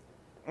rid of him.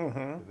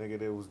 The nigga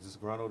that was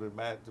disgruntled and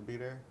mad to be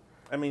there,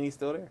 I mean, he's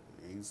still there.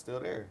 he's still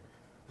there.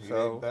 He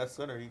So- ain't best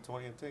center. He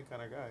 20 and 10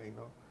 kind of guy. You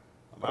know.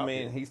 I'm I out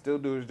mean, here. he still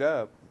do his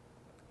job.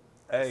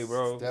 Hey,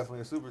 bro. It's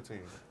definitely a super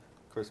team.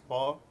 Chris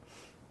Paul.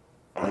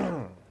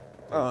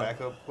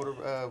 Backup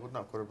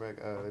quarterback.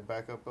 They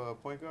backup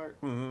point guard.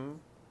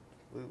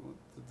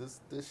 This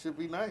should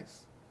be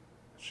nice.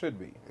 Should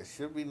be. It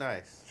should be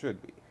nice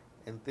Should be.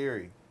 in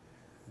theory.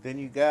 Then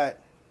you got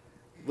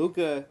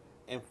Luka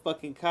and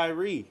fucking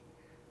Kyrie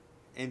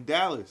in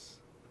Dallas.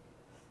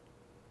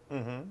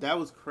 That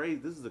was crazy.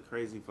 This is a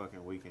crazy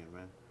fucking weekend,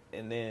 man.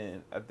 And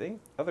then I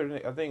think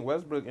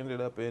Westbrook ended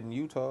up in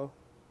Utah.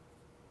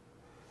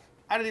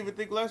 I didn't even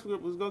think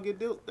Westbrook was gonna get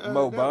dealt.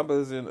 Mo dealt.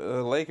 Bamba's in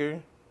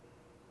Laker.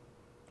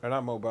 Or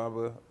not Mo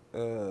Bamba.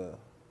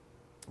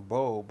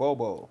 Bobo.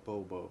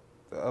 Bobo.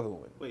 The other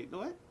one. Wait, no,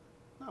 what?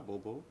 Not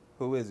Bobo.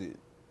 Who is it?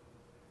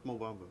 Mo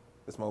Bamba.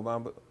 It's Mo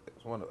Bamba.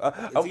 It's one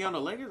of. Is he on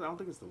the Lakers? I don't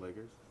think it's the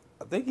Lakers.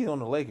 I think he's on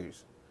the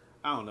Lakers.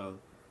 I don't know.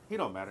 He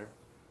don't matter.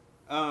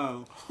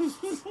 I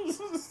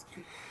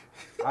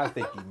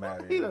think he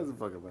matters. He doesn't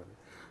fucking matter.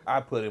 I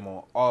put him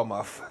on all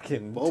my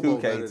fucking Bobo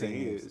 2K better than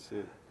he teams. is.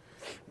 Shit.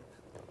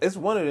 It's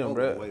one of them,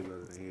 Bobo bro. way better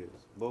than he is.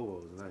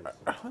 Bobo is nice.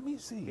 Let me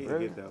see, He bro.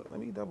 get that. Let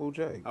me double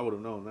check. I would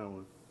have known that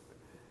one.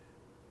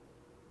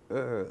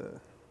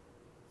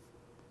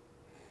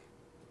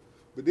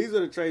 But these are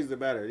the trades that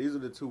matter. These are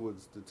the two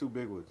ones, the two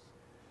big ones.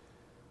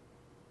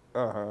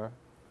 Them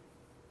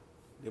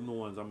the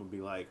ones I'm gonna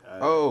be like.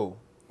 Oh,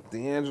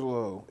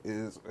 D'Angelo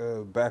is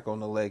back on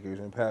the Lakers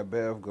and Pat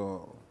Bev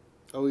gone.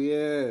 Oh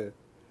yeah.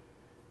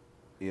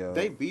 Yeah.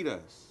 They beat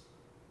us.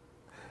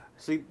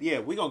 See, yeah,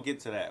 we gonna get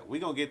to that. We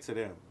gonna get to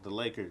them, the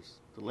Lakers.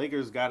 The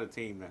Lakers got a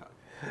team now.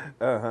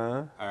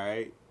 All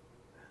right.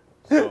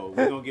 So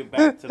we're gonna get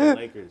back to the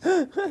Lakers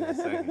in a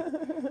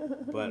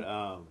second. But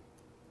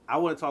I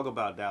want to talk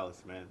about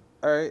Dallas, man.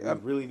 All right. We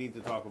really need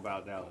to talk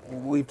about Dallas.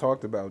 We've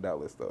talked about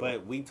Dallas though.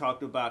 But we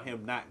talked about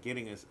him not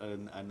getting us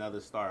another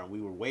star, and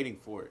we were waiting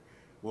for it.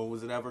 When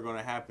was it ever going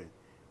to happen?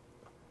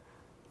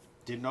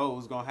 Didn't know it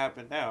was going to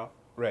happen now.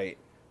 right.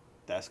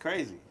 That's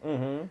crazy.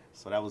 Mm-hmm.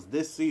 So that was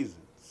this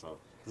season. So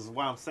This is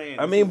why I'm saying.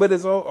 I mean, but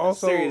it's a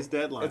also serious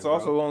deadline. It's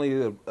also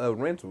only a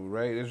rental,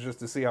 right? It's just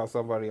to see how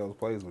somebody else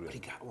plays with But he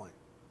it, got one.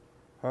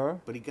 huh?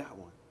 But he got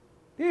one.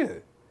 Yeah.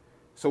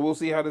 So we'll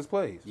see how this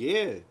plays.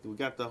 Yeah, we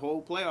got the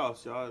whole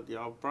playoffs, y'all.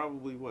 Y'all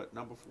probably what,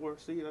 number 4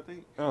 seed, I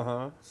think.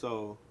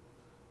 So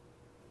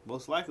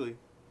most likely,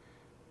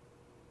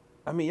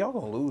 I mean, y'all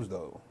gonna lose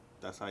though.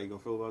 that's how you gonna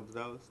feel about the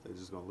Dallas. They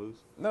just gonna lose.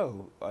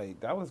 No, like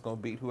Dallas gonna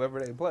beat whoever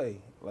they play.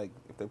 Like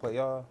if they play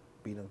y'all,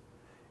 beat them.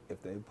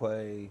 If they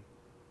play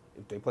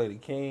the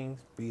Kings,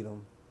 beat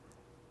them.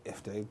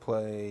 If they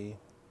play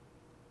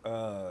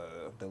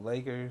the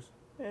Lakers,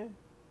 it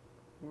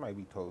might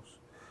be toast.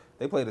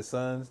 They play the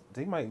Suns.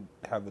 They might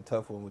have a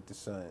tough one with the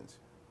Suns.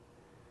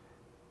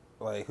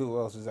 Like who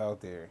else is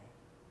out there?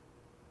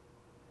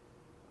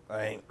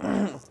 Like,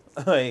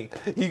 like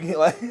you can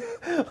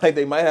like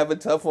they might have a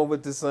tough one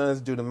with the Suns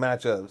due to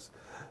matchups,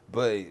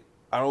 but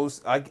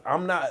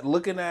I'm not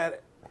looking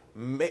at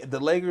the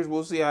Lakers.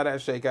 We'll see how that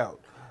shake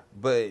out,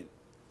 but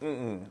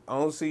I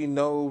don't see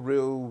no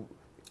real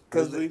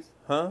Grizzlies?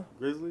 Huh?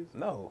 Grizzlies?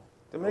 No,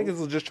 the niggas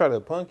will just try to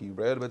punk you,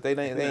 bro. But they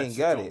ain't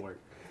got it. Work.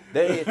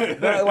 They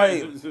not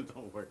like It just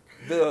don't work.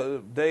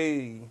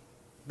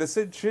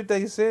 the shit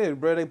they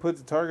said, bro. They put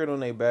the target on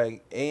their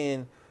back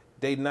and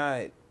they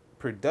not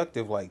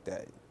productive like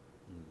that,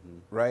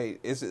 right?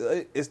 It's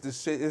the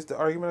shit. It's the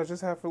argument I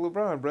just had for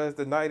LeBron, bro. It's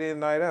the night in,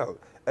 night out.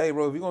 Hey,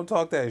 bro, if you gonna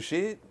talk that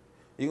shit,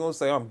 you gonna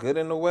say I'm good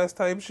in the West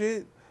type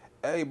shit.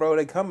 Hey, bro,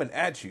 they coming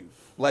at you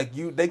like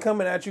you. They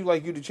coming at you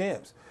like you the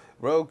champs,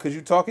 bro, because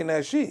you talking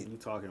that shit. You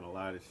talking a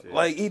lot of shit.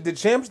 Like the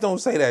champs don't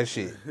say that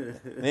shit.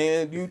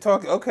 And you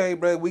talk, okay,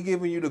 bro, we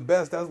giving you the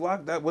best. That's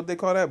what they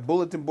call that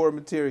bulletin board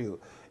material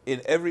in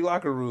every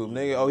locker room,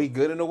 nigga. Oh, he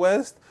good in the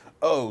West.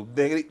 Oh,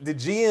 the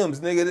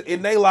GMs, nigga,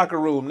 in their locker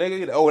room,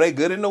 nigga. Oh, they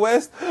good in the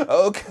West.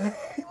 Okay,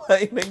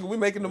 like nigga, we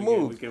making the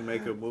move. We can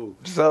make a move.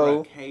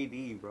 So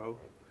KD, bro,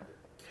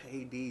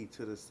 KD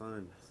to the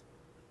Suns.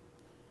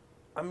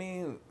 I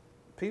mean,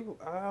 people,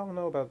 I don't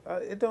know about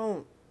it.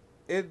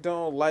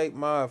 Don't light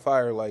my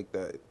fire like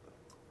that.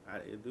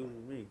 It do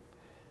with me.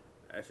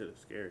 That shit is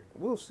scary.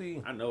 We'll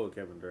see. I know what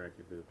Kevin Durant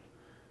can do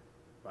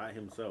by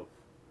himself.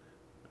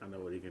 I know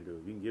what he can do.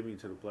 If you can get me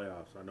to the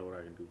playoffs, I know what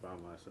I can do by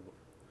myself.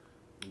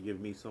 You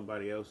give me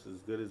somebody else as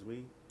good as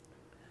me,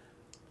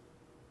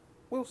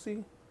 We'll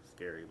see.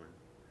 scary,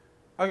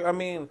 man. I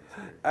mean,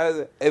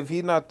 if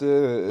he not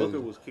the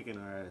Booker was kicking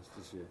our ass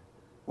this year.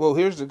 well,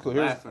 here's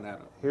Laughing at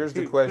him. here's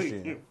the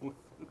question.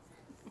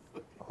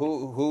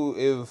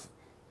 Who's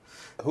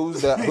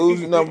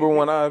the number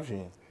one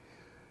option?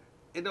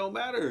 It don't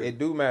matter. It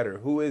do matter.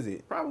 Who is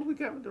it? Probably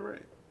Kevin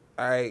Durant.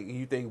 All right,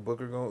 you think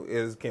Booker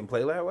can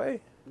play that way?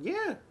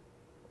 Yeah,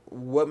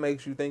 What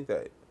makes you think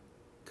that?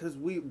 because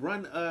we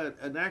run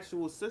an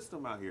actual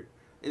system out here.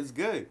 It's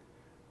good.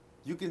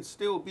 You can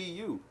still be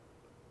you.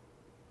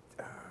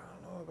 I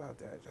don't know about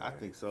that, Josh. I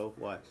think so.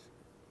 Watch.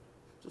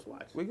 Just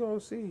watch. We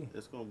gonna see.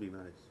 It's gonna be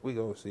nice. We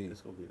gonna see.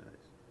 It's gonna be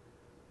nice.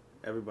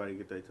 Everybody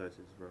get their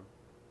touches, bro.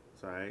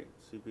 It's all right.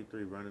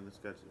 CP3 running the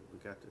sketches. We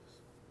got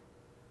this.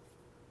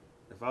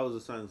 If I was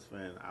a Suns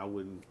fan, I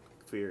wouldn't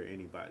fear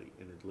anybody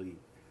in the league.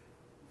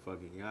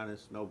 Fucking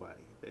Giannis, nobody.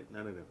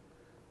 None of them.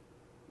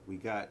 We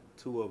got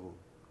 2 of them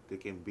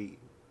that can beat you.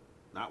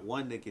 Not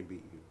one that can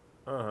beat you.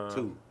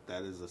 2.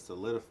 That is a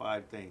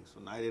solidified thing.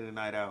 So night in and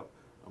night out,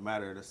 no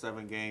matter the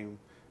 7-game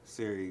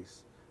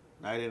series,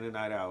 night in and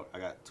night out, I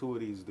got 2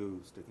 of these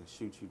dudes that can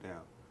shoot you down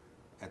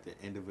at the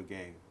end of a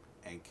game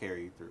and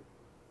carry you through.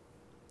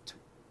 2.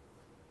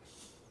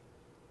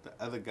 The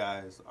other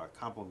guys are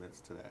complements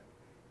to that.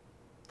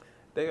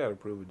 They gotta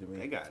prove it to me.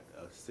 They got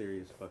a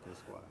serious fucking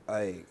squad.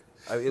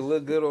 It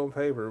looked good on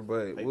paper,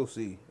 but we'll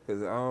see.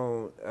 Because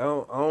I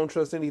don't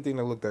trust anything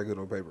that looked that good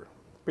on paper.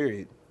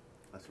 Period.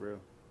 That's real.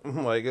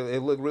 Like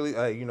it looked really.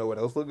 You know what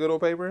else looked good on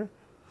paper?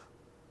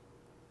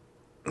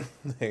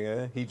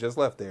 Yeah, he just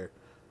left there.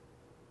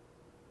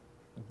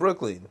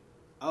 Brooklyn.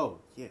 Oh,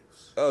 yes.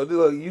 Oh,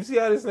 look, you see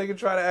how this nigga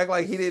try to act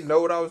like he didn't know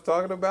what I was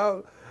talking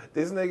about?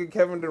 This nigga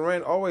Kevin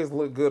Durant always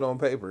looked good on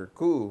paper.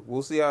 Cool.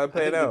 We'll see how it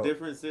panned out. The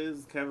difference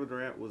is Kevin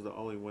Durant was the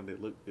only one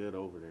that looked good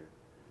over there.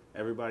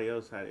 Everybody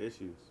else had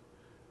issues.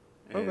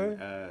 And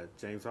Okay.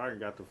 James Harden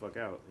got the fuck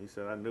out. He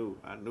said, I knew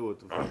what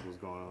the fuck was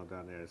going on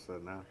down there. So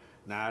now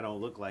I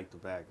don't look like the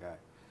bad guy.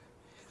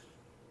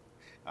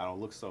 I don't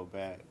look so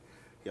bad.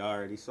 Y'all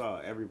already saw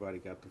everybody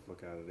got the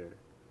fuck out of there.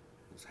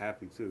 I was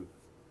happy too.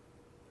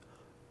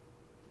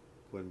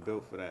 Wasn't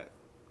built for that.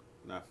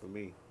 Not for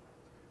me.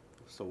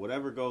 So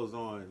whatever goes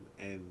on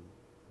in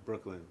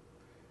Brooklyn,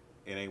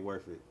 it ain't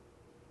worth it.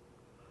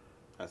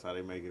 That's how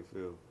they make it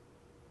feel.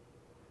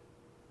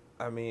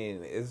 I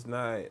mean, it's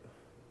not.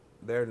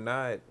 They're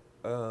not.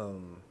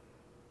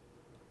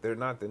 They're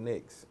not the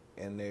Knicks,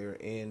 and they're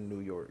in New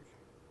York.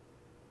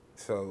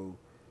 So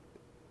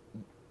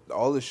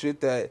all the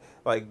shit that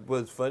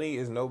what's funny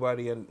is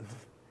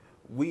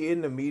we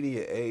in the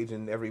media age,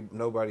 and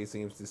nobody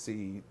seems to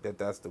see that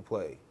that's the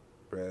play,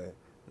 bruh.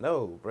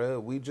 No, bro.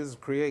 We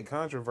just create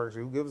controversy.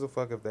 Who gives a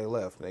fuck if they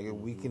left, nigga?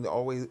 We can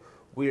always.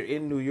 We're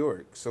in New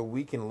York, so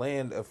we can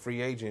land a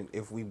free agent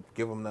if we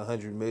give them the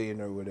 $100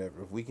 million or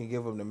whatever. If we can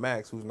give them the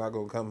max, who's not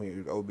gonna come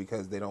here? Oh,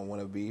 because they don't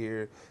want to be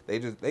here. They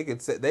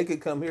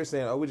could come here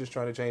saying, "Oh, we're just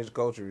trying to change the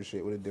culture and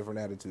shit with a different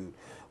attitude."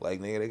 Like,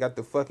 nigga, they got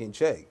the fucking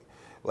check.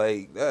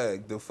 Like,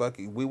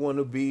 we want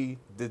to be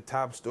the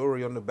top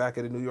story on the back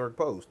of the New York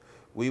Post.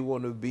 We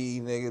want to be,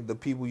 nigga, the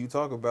people you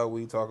talk about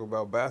when you talk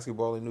about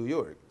basketball in New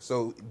York.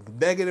 So,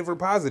 negative or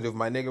positive,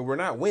 my nigga, we're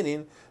not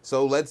winning.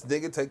 So, let's,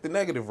 nigga, take the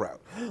negative route.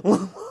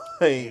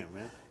 Damn,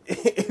 man.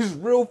 It's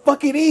real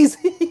fucking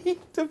easy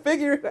to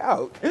figure it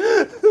out.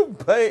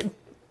 But,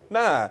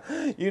 nah,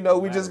 you know,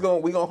 we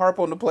gonna harp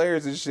on the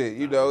players and shit.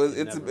 You know,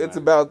 it's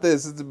about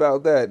this, it's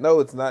about that.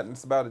 No, it's not.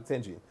 It's about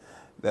attention.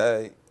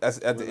 That's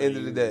at the end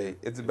of the day,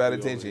 it's about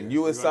attention.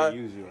 You assign,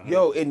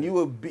 and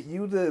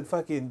you the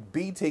fucking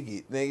B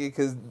ticket, nigga,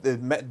 because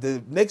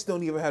the Knicks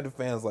don't even have the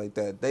fans like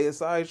that. They a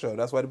sideshow.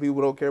 That's why the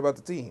people don't care about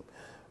the team,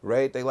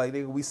 right? They like,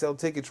 nigga, we sell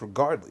tickets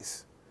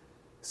regardless.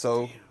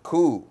 So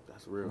cool,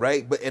 that's real,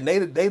 right? But and they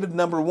the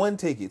number one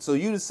ticket, so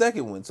you the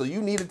second one, so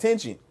you need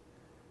attention.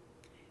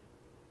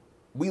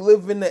 We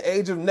live in the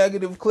age of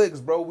negative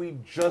clicks, bro. We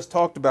just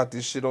talked about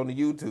this shit on the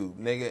YouTube,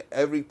 nigga.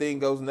 Everything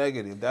goes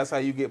negative. That's how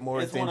you get more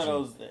attention. It's one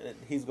of those,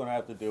 he's going to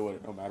have to deal with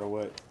it no matter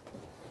what.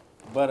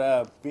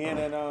 But being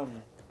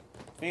in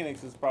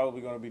Phoenix is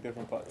probably going to be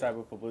different type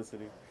of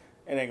publicity.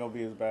 It ain't going to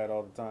be as bad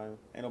all the time.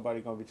 Ain't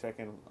nobody going to be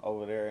checking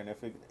over there. And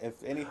if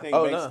anything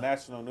makes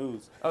national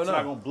news, it's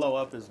not going to blow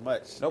up as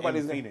much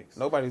in Phoenix.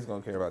 Nobody's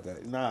going to care about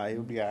that. Nah,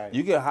 he'll be all right.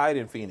 You can hide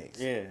in Phoenix.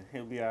 Yeah,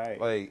 he'll be all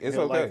right. Like, it's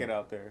he'll okay. like it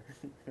out there.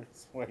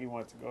 That's why he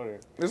wants to go there.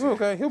 It's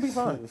okay. He'll be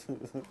fine.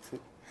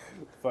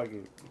 Fuck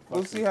it.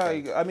 We'll see how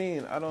he... I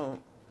mean, I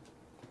don't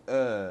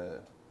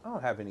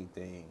have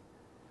anything.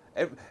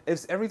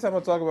 Every time I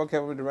talk about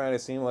Kevin Durant,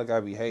 it seems like I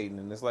be hating.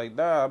 And it's like,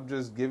 nah, I'm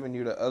just giving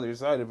you the other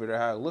side of it or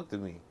how it looked to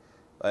me.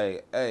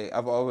 Like, hey,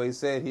 I've always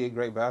said he a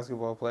great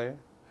basketball player.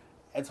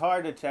 It's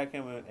hard to check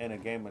him in a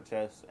game of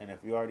chess, and if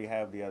you already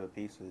have the other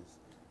pieces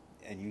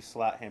and you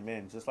slot him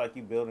in, just like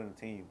you building a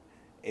team,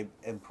 it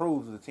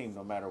improves the team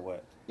no matter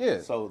what.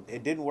 Yeah. So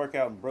it didn't work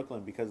out in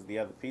Brooklyn because the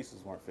other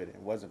pieces weren't fitting.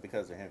 It wasn't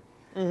because of him.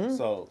 Mm-hmm.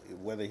 So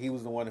whether he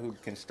was the one who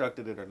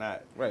constructed it or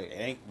not, right? It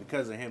ain't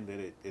because of him that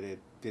it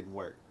didn't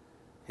work.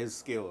 His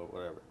skill or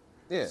whatever.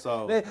 Yeah.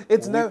 So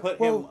it's when we put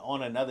him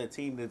on another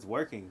team that's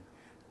working,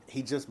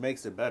 he just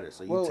makes it better.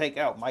 So you take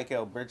out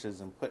Michael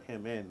Bridges and put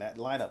him in, that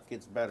lineup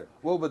gets better.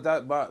 Well,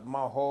 but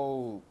my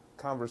whole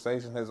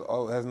conversation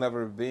has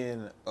never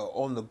been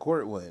on the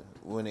court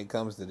when it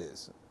comes to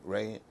this,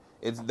 right?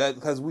 It's that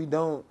because we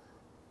don't.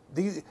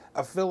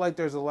 I feel like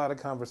there's a lot of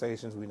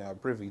conversations we're not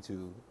privy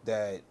to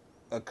that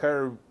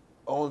occur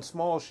on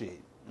small shit,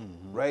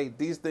 right?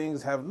 These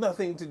things have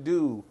nothing to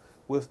do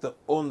with the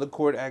on the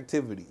court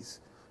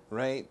activities.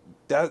 Right?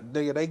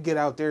 They get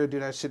out there and do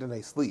that shit and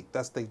they sleep.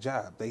 That's their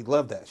job. They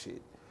love that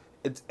shit.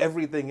 It's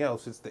everything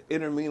else. It's the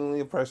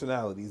intermingling of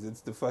personalities. It's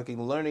the fucking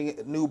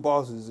learning new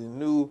bosses and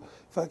new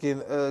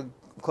fucking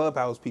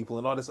clubhouse people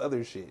and all this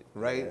other shit,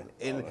 right?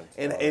 Yeah,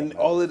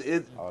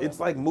 it's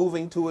like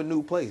moving to a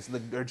new place.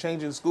 They're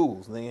changing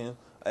schools, man.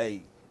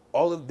 Hey,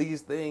 all of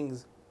these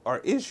things are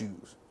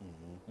issues.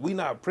 We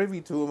not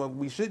privy to them and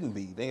we shouldn't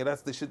be.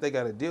 That's the shit they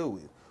got to deal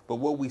with. But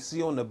what we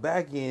see on the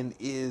back end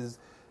is,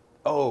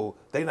 oh,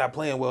 they not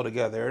playing well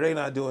together, or they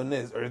not doing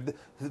this, or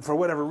for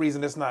whatever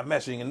reason it's not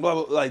meshing, and blah,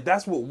 blah, like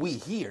that's what we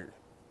hear.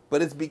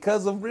 But it's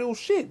because of real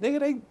shit, nigga.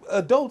 They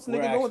adults,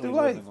 nigga, going through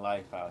life. We're living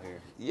life out here.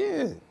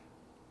 Yeah,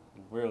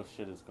 real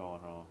shit is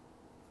going on,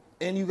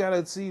 and you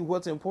gotta see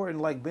what's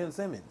important, like Ben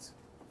Simmons.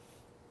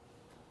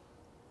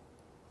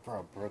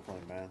 Bro,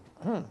 Brooklyn,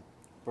 man.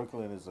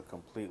 Brooklyn is a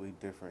completely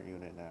different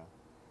unit now.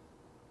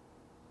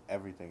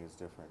 Everything is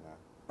different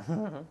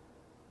now.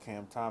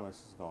 Cam Thomas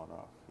is going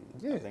off.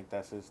 I think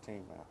that's his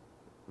team now.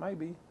 Might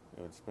be.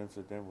 And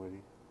Spencer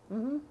Dinwiddie.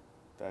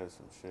 That is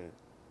some shit.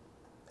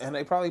 And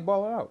they probably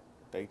ball it out.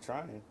 They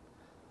trying.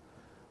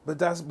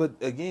 But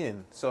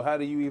again, so how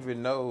do you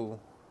even know?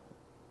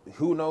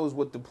 Who knows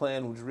what the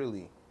plan was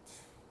really?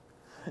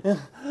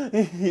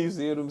 You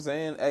see what I'm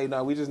saying? Hey,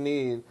 no,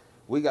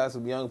 we got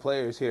some young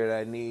players here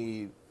that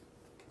need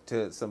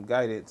some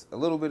guidance, a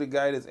little bit of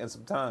guidance and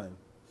some time.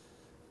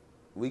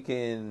 We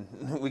can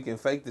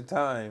fake the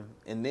time,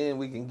 and then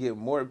we can get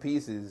more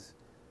pieces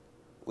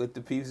with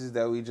the pieces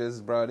that we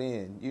just brought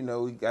in. You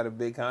know, we got a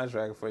big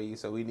contract for you,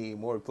 so we need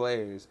more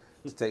players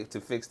to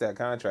fix that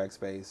contract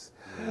space.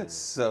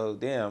 So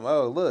damn.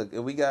 Oh look,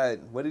 and we got,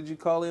 what did you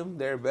call him?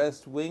 Their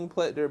best wing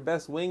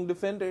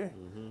defender.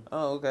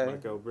 Oh okay.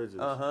 Michael Bridges.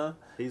 Uh-huh.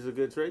 He's a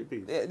good trade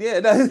piece.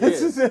 Yeah.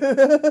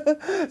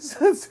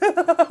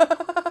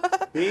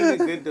 Being a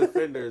good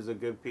defender is a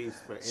good piece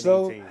for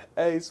any team.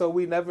 Hey, so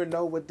we never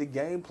know what the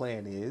game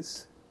plan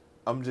is.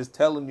 I'm just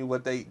telling you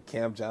what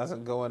Cam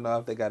Johnson going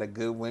off. They got a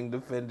good wing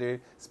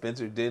defender,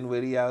 Spencer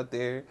Dinwiddie out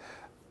there.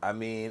 I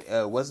mean,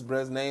 what's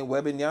Brez's name?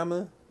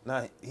 Wembanyama?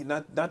 Not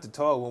the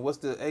tall one. What's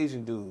the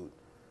Asian dude?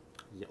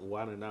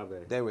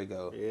 Watanabe. There we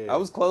go. Yeah. I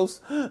was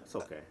close. It's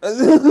okay.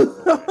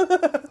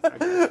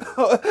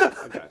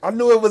 I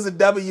knew it was a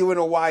W and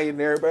a Y in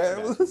there, I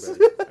man.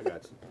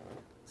 got you.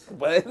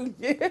 But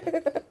yeah.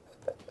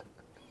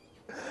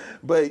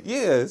 But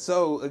yeah,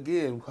 so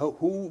again,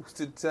 who's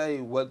to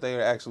say what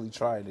they're actually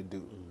trying to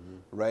do,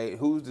 right?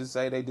 Who's to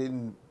say they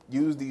didn't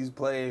use these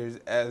players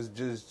as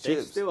just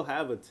chips? They still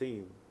have a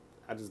team.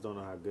 I just don't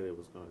know how good it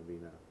was going to be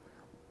now.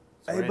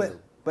 Hey,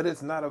 but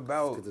it's not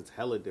about because it's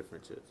hella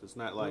different chips. It's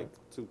not like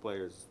two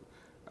players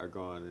are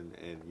gone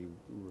and you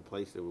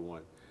replace it with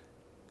one.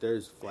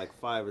 There's like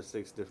 5 or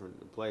 6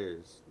 different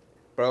players.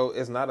 Bro,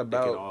 it's not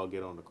about they can all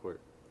get on the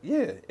court.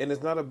 Yeah, and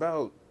it's not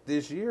about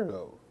this year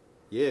though.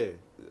 Yeah,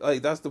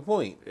 like that's the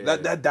point. Yeah.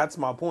 That's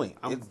my point.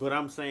 But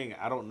I'm saying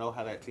I don't know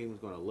how that team is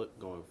going to look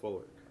going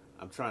forward.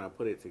 I'm trying to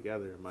put it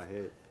together in my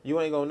head.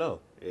 You ain't gonna know.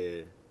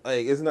 Yeah,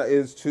 like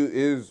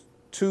it's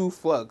too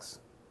flux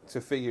to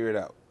figure it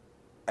out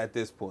at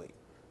this point.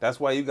 That's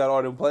why you got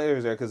all them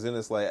players there, because then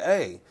it's like,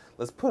 hey,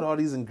 let's put all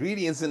these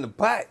ingredients in the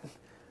pot,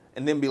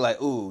 and then be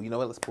like, ooh, you know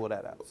what? Let's pull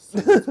that out.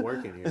 It's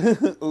working here.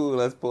 Ooh,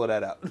 let's pull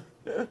that out.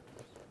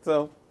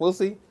 So we'll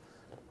see.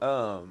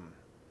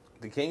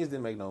 The Kings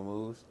didn't make no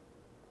moves.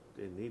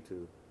 Didn't need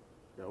to.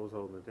 Y'all was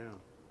holding it down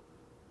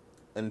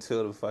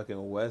until the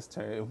fucking West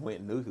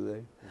went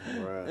nuclear.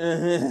 Right.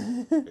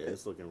 Yeah,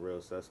 it's looking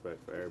real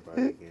suspect for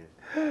everybody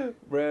again.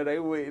 Bro,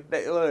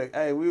 look,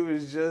 hey, we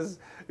was just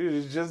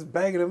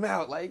banging them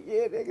out like,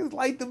 yeah, niggas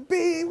light the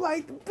beam,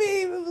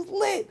 it was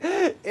lit.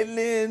 And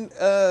then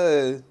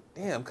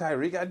damn,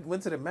 Kyrie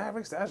went to the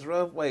Mavericks. That's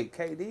rough. Wait,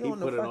 KD he on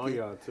the put it on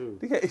y'all too.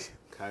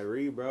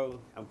 Kyrie, bro,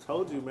 I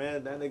told you,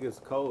 man, that nigga's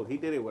cold. He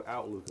did it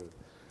without Luka.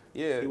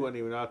 Yeah, he wasn't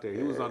even out there.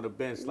 He was on the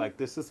bench like,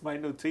 this is my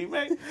new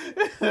teammate.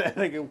 That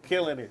nigga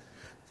killing it.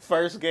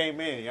 First game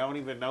in, y'all don't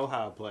even know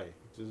how I play.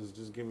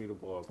 Just give me the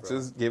ball, bro.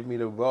 Just give me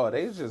the ball.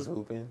 They just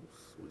hooping.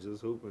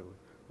 Just hooping.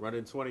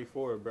 Running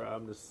 24, bro.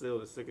 I'm the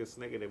sickest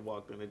nigga that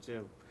walked in the gym.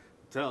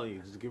 I'm telling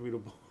you, just give me the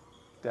ball.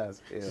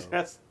 That's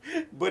ill.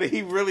 But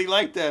he really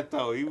liked that,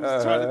 though. He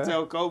was trying to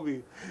tell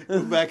Kobe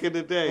back in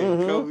the day.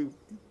 Mm-hmm.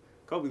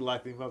 Kobe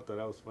locked him up, though.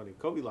 That was funny.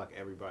 Kobe locked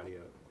everybody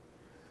up.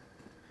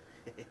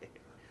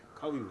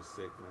 Kobe was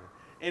sick, man.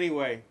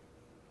 Anyway,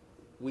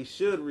 we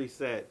should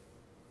reset.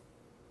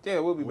 Yeah,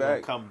 we'll be back.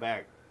 We'll come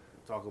back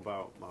and talk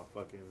about my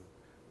fucking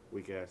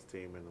weak-ass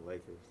team and the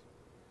Lakers.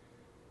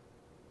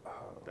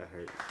 That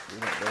hurt.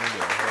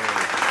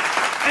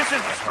 This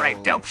is the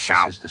Straight Dope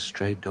Show. This is the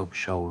Straight Dope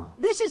Show.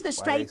 This is the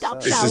Straight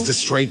Dope Show. This is the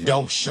Straight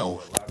Dope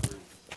Show.